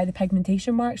that's why the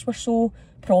pigmentation marks were so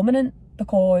prominent,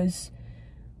 because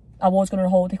I was going on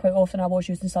holiday quite often, I was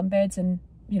using sunbeds, and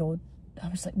you know, I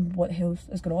was like, what the hell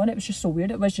is going on? It was just so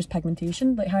weird. It was just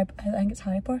pigmentation, like I think it's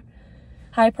hyper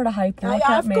or hypo, I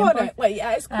can't remember. Got it. Like,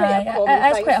 yeah, it's quite a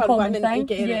common thing for women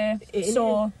to get it.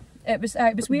 So it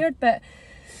was weird, but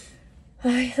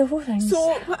the whole thing.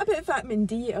 So what about vitamin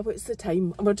D? What's the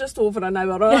time? We're just over an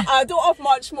hour. I don't have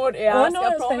much more to ask,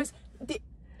 I promise.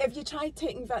 Have you tried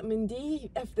taking vitamin D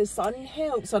if the sun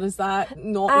helps, or is that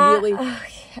not really?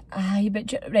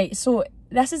 Right, so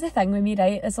this is the thing with me,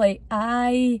 right? It's like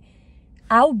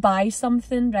I'll buy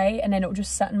something, right, and then it'll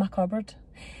just sit in my cupboard.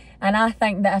 And I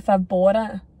think that if I've bought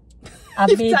it, I've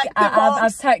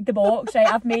ticked the box,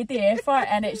 right? I've made the effort,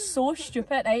 and it's so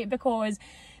stupid, right? Because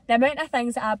the amount of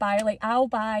things that I buy, like I'll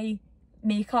buy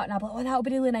makeup and I'll be like, oh, that'll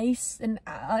be really nice, and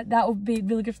that'll be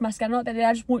really good for my skin, but then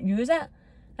I just won't use it.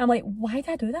 I'm like, why did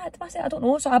I do that to myself? I don't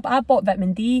know. So I bought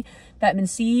vitamin D, vitamin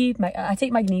C. I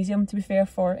take magnesium, to be fair,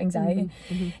 for anxiety.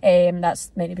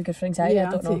 That's meant to be good for anxiety. Yeah,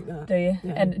 I don't know. That. Do you?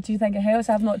 Yeah. And do you think it helps?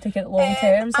 I've not taken it long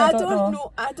term, so I don't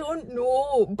know. I don't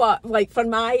know, but like for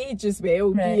my age as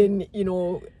well, being, you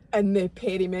know, in the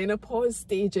perimenopause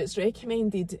stage, it's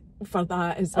recommended for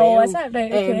that as well. Oh, is that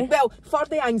right? Okay. Well, for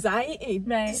the anxiety.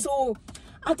 Right. So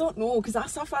I don't know, because I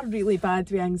suffer really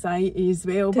bad with anxiety as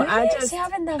well. Do but you? I just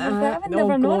I've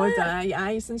never known it.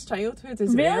 Aye, since childhood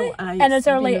as really? well. Aye, and is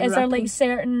there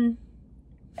certain?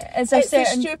 It's the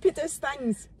stupidest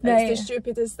things. Right. It's the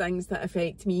stupidest things that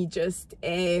affect me. Just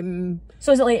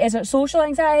so is it social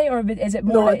anxiety, or is it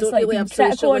more? No, I it's don't like really being have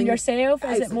critical on yourself.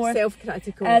 Is it more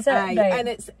self-critical? Is it? Aye. Right. And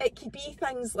it could be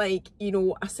things like, you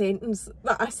know, a sentence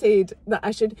that I said that I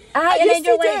should. I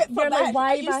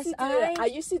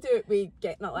used to do it with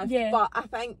getting a lift, but I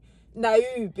think now,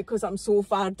 because I'm so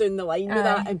far down the line with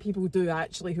that, and people do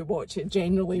actually who watch it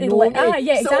generally know me. Yeah,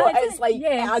 exactly. So it's like,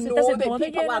 I so know that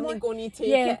people aren't going to take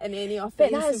it in any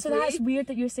offensive way. That's weird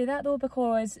that you say that though,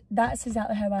 because that's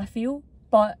exactly how I feel,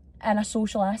 but in a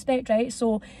social aspect, right?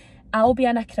 So I'll be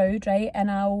in a crowd, right, and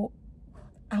I'll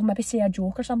maybe say a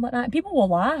joke or something like that, and people will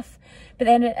laugh, but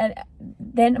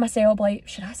then to myself I'll be like,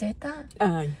 should I have said that?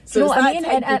 Aye. So you know what I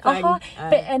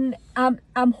mean? But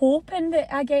I'm hoping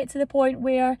that I get to the point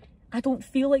where I don't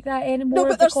feel like that anymore. No,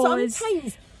 but there's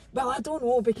sometimes Well, I don't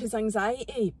know, because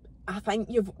anxiety, I think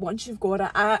once you've got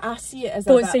it, I see it as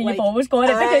Don't a bit say like, you've always got it,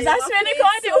 because I swear to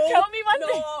God, it'll kill me one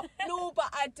day. No, but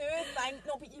I do think,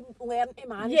 but you learn to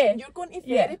manage Yeah. it. You're going to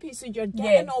therapy, so you're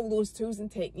getting all those tools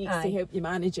and techniques to help you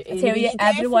manage it. I tell you,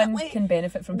 everyone can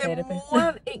benefit from therapy. The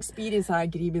more experience, I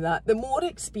agree with that, the more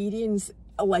experience,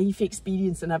 life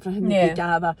experience and everything that you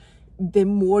gather, the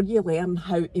more you learn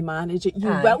how to manage it. You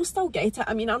will still get it.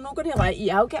 I mean, I'm not going to lie to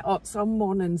you, I'll get up some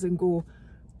mornings and go,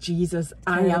 Jesus,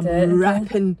 I am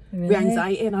ripping with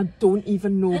anxiety, and I don't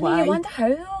even know why. You wonder how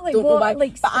though? Like, don't know why.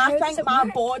 Like, but I think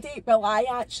my body, well, I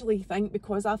actually think,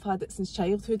 because I've had it since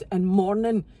childhood, and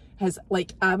morning has,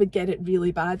 like, I would get it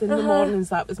really bad in the mornings.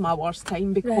 That was my worst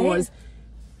time, because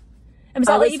and was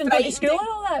that like even going to school and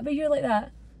all that? Were you like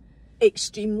that?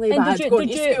 Extremely bad going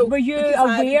to school. Were you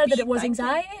aware that it was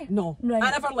anxiety? No,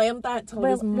 I never learned that till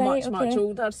I was much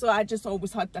older. So I just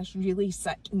always had this really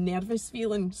sick, nervous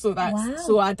feeling. So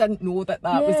so I didn't know that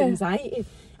was anxiety.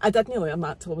 I didn't learn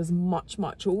that till I was much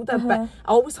older. But I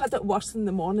always had it worse in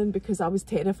the morning, because I was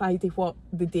terrified of what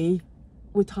the day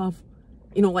would have.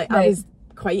 You know, like I was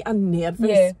quite a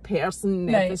nervous person,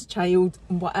 nervous child,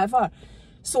 and whatever.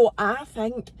 So I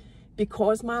think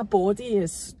because my body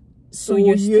is so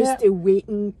used to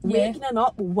waking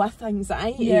up with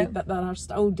anxiety, that there are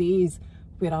still days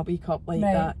where I wake up like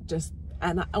that, just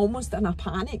almost in a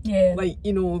panic, like,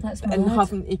 you know, and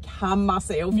having to calm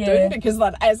myself down, because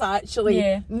there is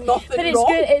actually nothing but wrong.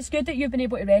 It's good that you've been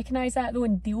able to recognise that though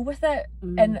and deal with it,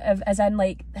 and as in,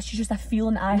 like, this is just a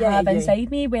feeling I have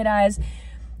inside me, whereas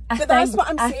I think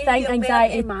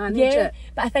anxiety,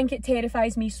 but I think it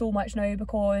terrifies me so much now,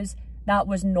 because that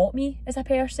was not me as a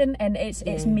person, and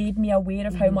it's made me aware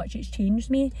of how much it's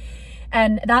changed me.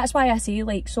 And that's why I say,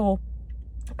 like, so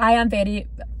I am very,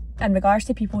 in regards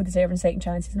to people deserving second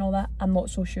chances and all that, I'm not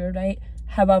so sure, right?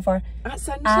 However, that's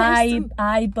interesting.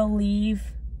 I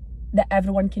believe that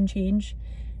everyone can change,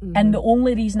 and the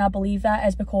only reason I believe that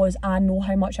is because I know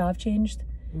how much I've changed.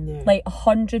 Like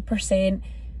 100%.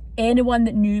 Anyone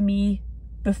that knew me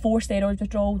before steroid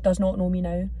withdrawal does not know me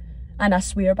now. And I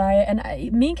swear by it.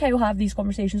 And me and Kyle have these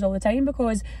conversations all the time,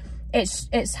 because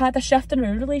it's had a shift in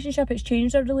our relationship. It's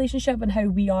changed our relationship and how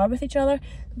we are with each other.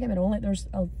 Don't get me wrong, like, there's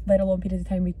a very long period of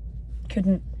time we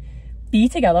couldn't be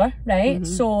together, right?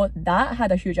 So that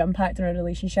had a huge impact on our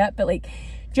relationship. But, like,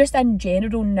 just in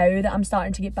general, now that I'm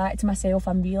starting to get back to myself,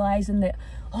 I'm realising that,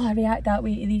 I react that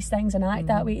way to these things and act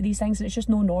that way to these things, and it's just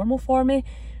no normal for me.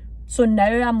 So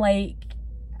now I'm like,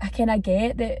 I kind of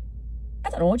get that, I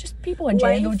don't know, just people in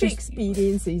general, life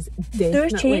experiences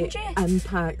definitely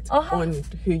impact on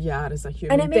who you are as a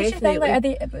human. And it makes you think, like,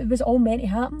 was it all meant to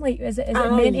happen? Like, is it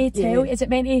meant to tell? Is it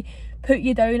meant to put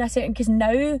you down a certain? Because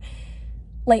now,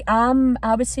 like,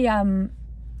 I would say I'm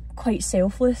quite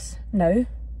selfless now.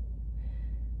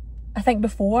 I think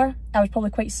before I was probably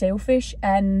quite selfish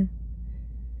in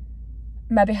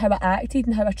maybe how I acted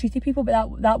and how I treated people,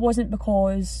 but that wasn't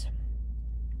because.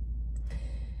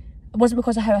 It wasn't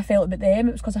because of how I felt about them,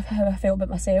 it was because of how I felt about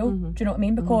myself. Do you know what I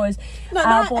mean? Because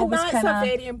I've always that's a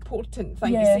very important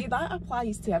thing to say. That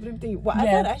applies to everybody.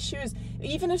 Whatever issues,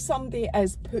 even if somebody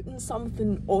is putting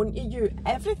something onto you,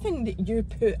 everything that you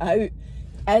put out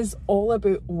is all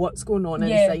about what's going on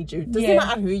inside you. Doesn't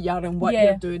matter who you are and what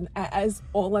you're doing. It is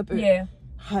all about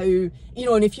how, you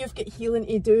know, and if you've got healing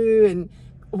to do and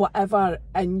whatever,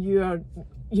 and you're,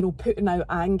 you know, putting out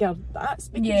anger, that's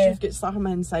because you've got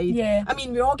something inside. I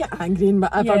mean, we all get angry and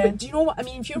whatever, but do you know what I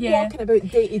mean? If you're walking about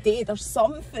day to day, there's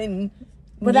something.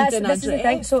 Well, this is the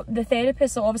thing. So the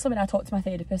therapist, so obviously when I talk to my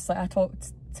therapist, like, I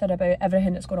talked to her about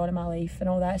everything that's going on in my life and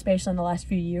all that, especially in the last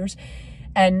few years,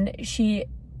 and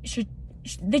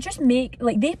they just make,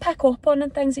 like, they pick up on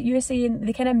things that you're saying,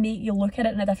 they kind of make you look at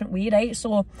it in a different way, right?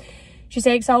 So she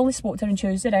said, because I only spoke to her on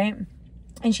Tuesday, right,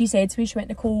 and she said to me, she went,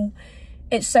 Nicole,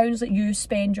 it sounds like you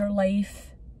spend your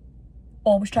life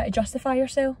always trying to justify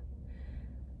yourself.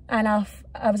 And I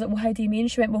was like, well, how do you mean?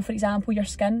 She went, well, for example, your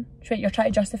skin. She went, you're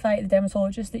trying to justify to the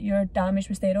dermatologist that you're damaged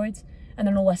with steroids, and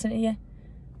they're not listening to you.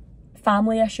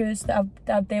 Family issues that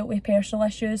I've dealt with, personal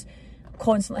issues,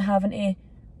 constantly having to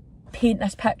paint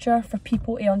this picture for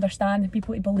people to understand and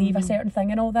people to believe a certain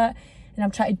thing and all that. And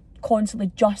I'm trying to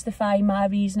constantly justify my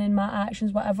reasoning, my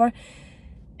actions, whatever.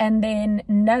 And then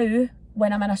now,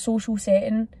 when I'm in a social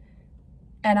setting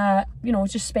and I, you know,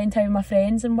 just spend time with my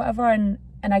friends and whatever, and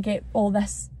I get all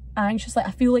this anxious, like,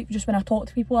 I feel like just when I talk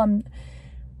to people, I'm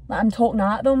talking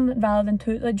at them rather than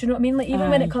to, like, do you know what I mean? Like, even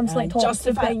when it comes to, like, talking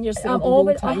justifying yourself, I'm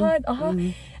always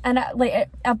and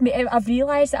I've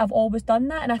realised that I've always done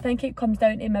that, and I think it comes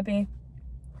down to maybe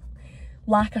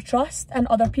lack of trust in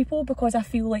other people, because I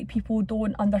feel like people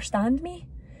don't understand me.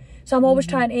 So I'm always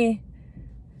trying to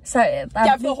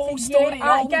give the whole story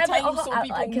all the time so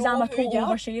people because know I'm a who total you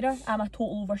are. oversharer. I'm a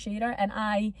total oversharer, and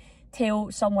I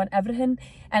tell someone everything,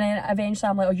 and then eventually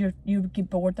I'm like, oh, you get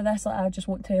bored of this, like, I just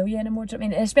won't tell you anymore. Do you know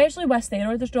what I mean? Especially with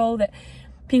steroid withdrawal, that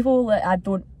people that I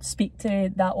don't speak to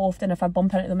that often, if I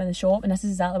bump into them in the shop, and this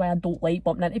is exactly why I don't like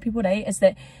bumping into people, right, is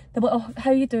that they're like, oh,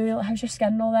 how you doing, like, how's your skin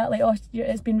and all that, like, oh,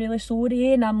 it's been really sore,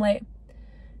 eh? And I'm like,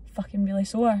 fucking really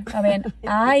sore. I went,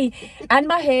 aye. In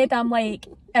my head I'm like,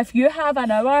 if you have an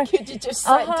hour, could you just sit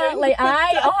down? like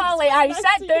I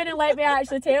sit down and let me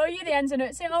actually tell you the ins and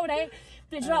outs. Say, all right.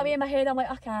 But do you know what I mean? In my head I'm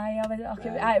like, okay,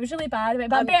 it was really bad,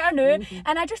 but I'm better now.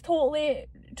 And I just totally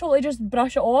just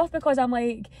brush it off, because I'm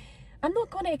like, I'm not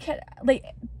gonna, like,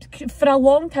 for a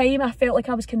long time I felt like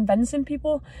I was convincing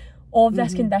people of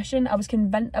this condition. I was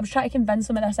trying to convince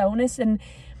them of this illness, and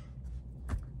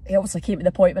it obviously came to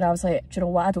the point where I was like, do you know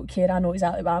what, I don't care, I know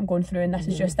exactly what I'm going through, and this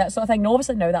is just that sort of thing. And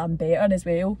obviously now that I'm better as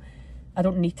well, I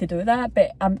don't need to do that,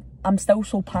 but I'm still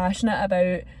so passionate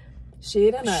about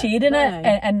sharing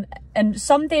it. And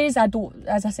some days I don't,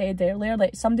 as I said earlier,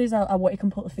 like some days I want to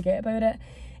completely forget about it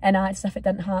and act as if it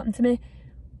didn't happen to me.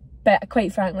 But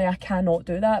quite frankly, I cannot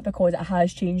do that, because it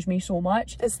has changed me so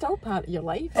much. It's still part of your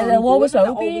life. It always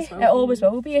will be. It always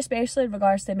will be, especially in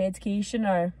regards to medication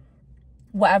or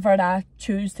whatever I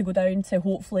choose to go down to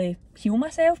hopefully heal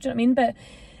myself, do you know what I mean? But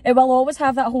it will always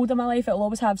have that hold on my life. It will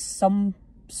always have some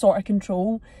sort of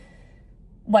control,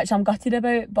 which I'm gutted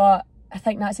about, but I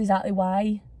think that's exactly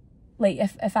why. Like,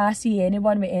 if I see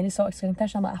anyone with any sort of skin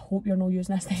condition, I'm like, I hope you're not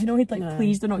using a steroid, like,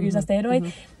 please do not use a steroid.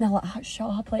 And they're like, oh,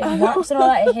 shut up, like, it works and all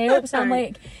that, it helps. And I'm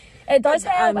like, it does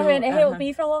help. I mean, it helped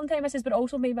me for a long time, I says, but it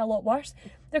also made me a lot worse.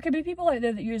 There could be people out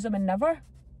there that use them and never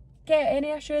get any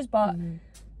issues, but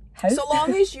how? So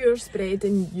long as you're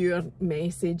spreading your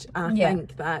message, I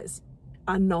think that's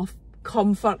enough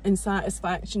comfort and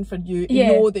satisfaction for you to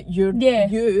know that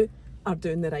you are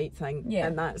doing the right thing,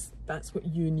 and that's what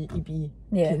you need to be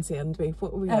concerned with.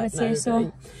 What are we I would say now, so.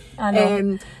 right? I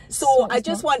know. So I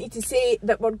just wanted to say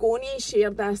that we're going to share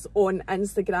this on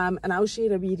Instagram, and I'll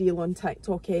share a wee reel on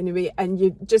TikTok anyway. And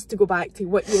you, just to go back to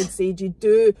what you had said, you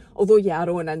do, although you are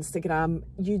on Instagram,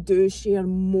 you do share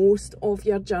most of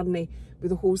your journey with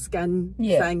the whole skin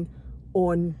thing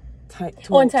on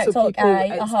TikTok. On TikTok, so people,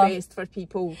 aye, it's best for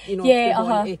people, you know, if they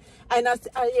want to. And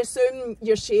I assume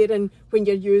you're sharing when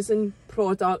you're using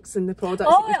products and the products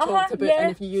that you've talked about,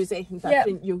 and if you use anything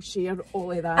different, you'll share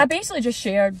all of that. I basically just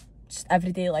share just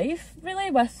everyday life,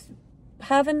 really, with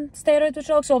having steroid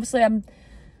withdrawal. So obviously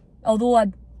although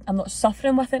I'm not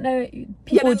suffering with it now,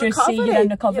 people just say you're in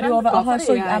recovery of it.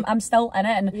 So I'm still in it,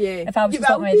 and if I was to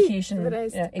stop my medication,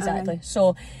 exactly.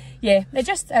 So yeah, it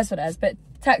just is what it is. But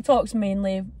TikTok's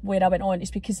mainly where I went on.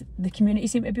 It's because the community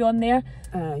seemed to be on there,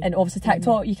 and obviously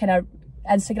TikTok, you kind of,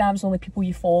 Instagram's only people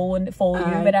you follow and follow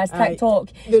you, whereas TikTok,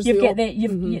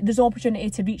 there's opportunity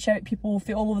to reach out people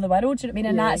from all over the world. Do you know what I mean?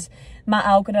 And that's, my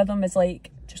algorithm is like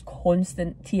just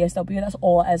constant TSW. That's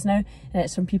all it is now, and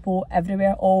it's from people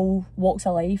everywhere, all walks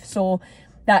of life. So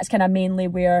that's kind of mainly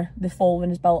where the following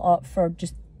is built up for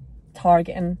just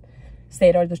targeting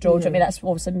steroid withdrawal. I mean, that's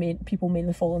obviously people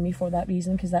mainly follow me for that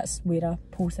reason, because that's where I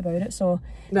post about it. So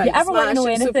if you ever want to know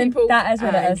anything, that is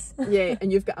what it is. Yeah, and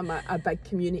you've got a big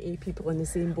community of people in the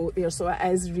same boat there, so it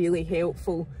is really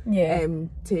helpful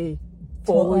to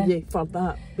follow you for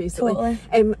that, basically.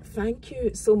 Thank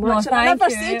you so much. No, I never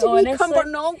said to me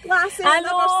Cumbernauld glasses. I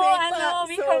know,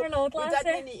 we Cumbernauld glasses.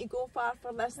 We didn't need to go far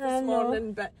for this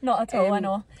morning, but not at all. I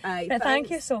know. But thank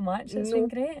you so much. It's been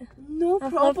great. No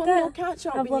problem. We'll catch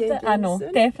up with you again I know,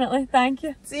 soon. Definitely. Thank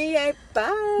you. See you.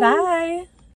 Bye. Bye.